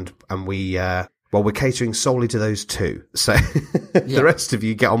 And we... we're catering solely to those 2. So the rest of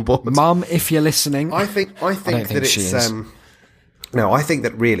you get on board. Mum, if you're listening... I think that it's... No, I think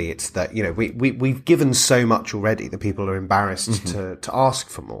that really it's that, we've given so much already that people are embarrassed to ask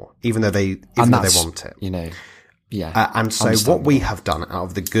for more, even though they want it. Yeah. And so what we have done out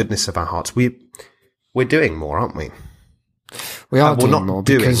of the goodness of our hearts, we're doing more, aren't we? We are doing more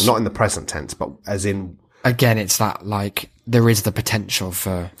because... Not in the present tense, but as in... Again, it's that, there is the potential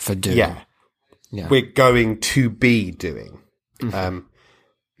for doing. Yeah. We're going to be doing.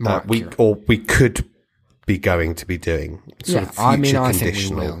 We could be going to be doing. Sort of future conditional. I think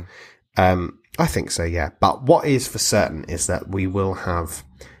we will. I think so, yeah. But what is for certain is that we will have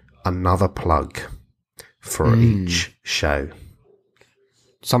another plug for each show.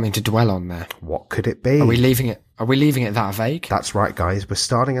 Something to dwell on there. What could it be? Are we leaving it that vague? That's right, guys. We're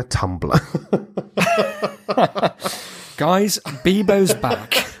starting a Tumblr. Guys, Bebo's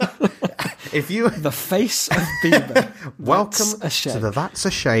back. The face of Bebo. Welcome to the That's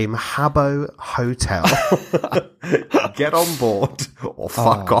a Shame Habbo Hotel. Get on board or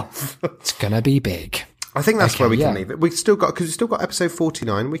fuck off. It's gonna be big. I think that's where we can leave it. We've still got episode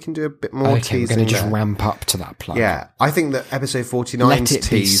 49. We can do a bit more teasing. We're going to just ramp up to that plug. Yeah, I think that episode 49's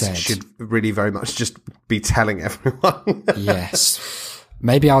tease should really very much just be telling everyone. Yes.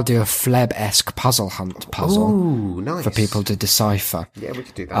 Maybe I'll do a Fleb-esque puzzle Ooh, nice. For people to decipher. Yeah, we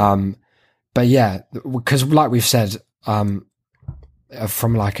could do that. But yeah, because like we've said, from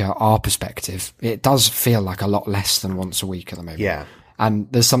our perspective, it does feel like a lot less than once a week at the moment. Yeah. And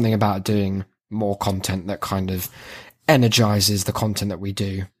there's something about doing more content that kind of energizes the content that we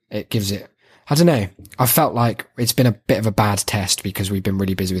do. It gives it, I don't know. I felt like it's been a bit of a bad test because we've been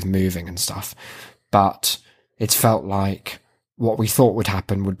really busy with moving and stuff, but it's felt like what we thought would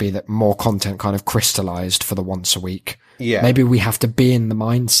happen would be that more content kind of crystallized for the once a week. Yeah. Maybe we have to be in the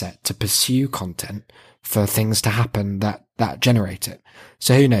mindset to pursue content for things to happen that generate it.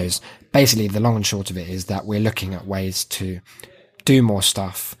 So who knows? Basically, the long and short of it is that we're looking at ways to do more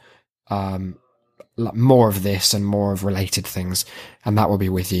stuff, more of this and more of related things, and that will be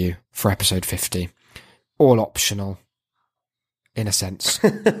with you for episode 50. All optional, in a sense.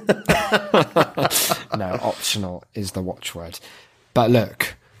 No, optional is the watchword. But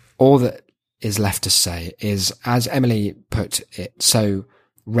look, all that is left to say is, as Emily put it so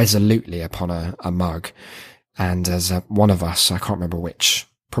resolutely upon a mug, and as one of us, I can't remember which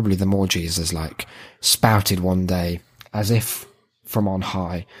probably the more Jesus-like, spouted one day, as if from on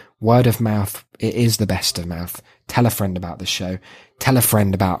high, word of mouth, it is the best of mouth. Tell a friend about the show. Tell a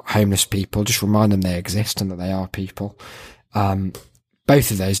friend about homeless people. Just remind them they exist and that they are people.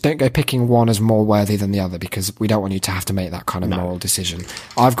 Both of those. Don't go picking one as more worthy than the other, because we don't want you to have to make that kind of moral decision.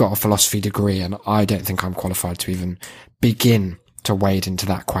 I've got a philosophy degree and I don't think I'm qualified to even begin to wade into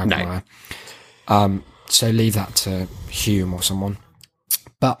that quagmire. No. So leave that to Hume or someone.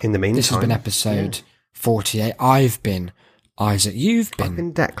 But in the meantime, this has been episode 48. I've been Isaac. You've been... I've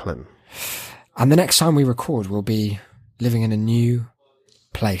been Declan. And the next time we record, we'll be living in a new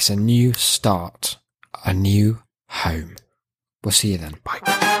place, a new start, a new home. We'll see you then. Bye.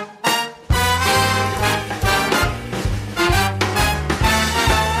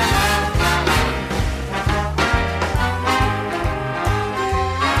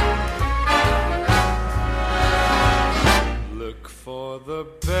 Look for the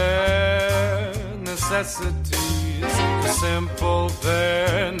bare necessities, the simple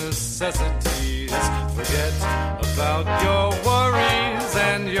bare necessities. Forget about your worries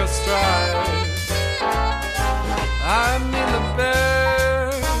and your strife. I mean the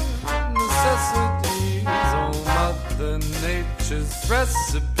bare necessities, oh Mother Nature's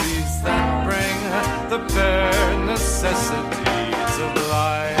recipes that bring the bare necessities of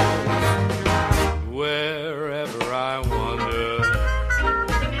life. Wherever I wander,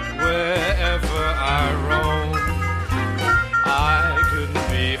 wherever I roam, I couldn't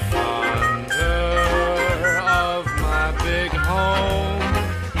be fonder of my big home.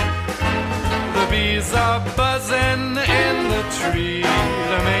 The bees are buzzing in the tree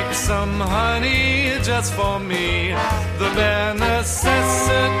to make some honey just for me. The bare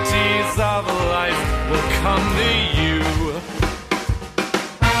necessities of life will come to you.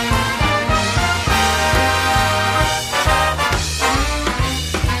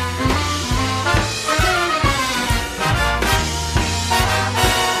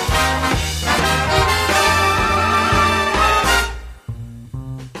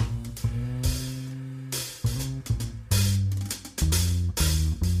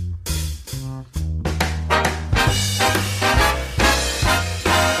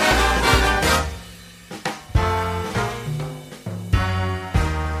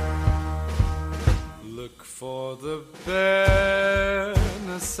 For the bare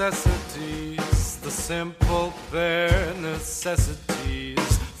necessities, the simple bare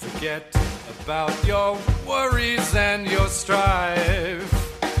necessities. Forget about your worries and your strife.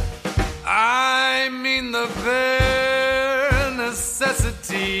 I mean the bare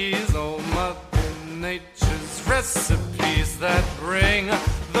necessities, oh Mother Nature's recipes that bring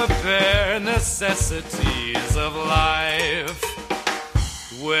the bare necessities of life.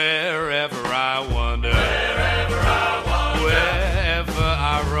 Wherever I wander, wherever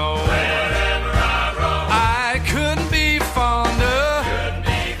I roam, I couldn't be fonder,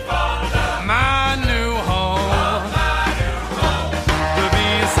 my new home. The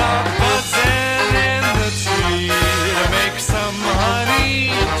bees are buzzing in the tree to make some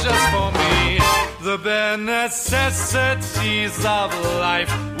honey just for me. The bare necessities of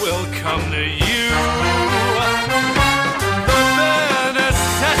life will come to you.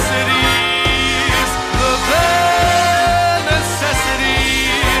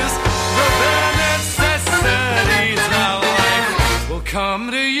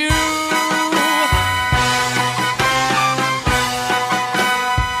 Come to you.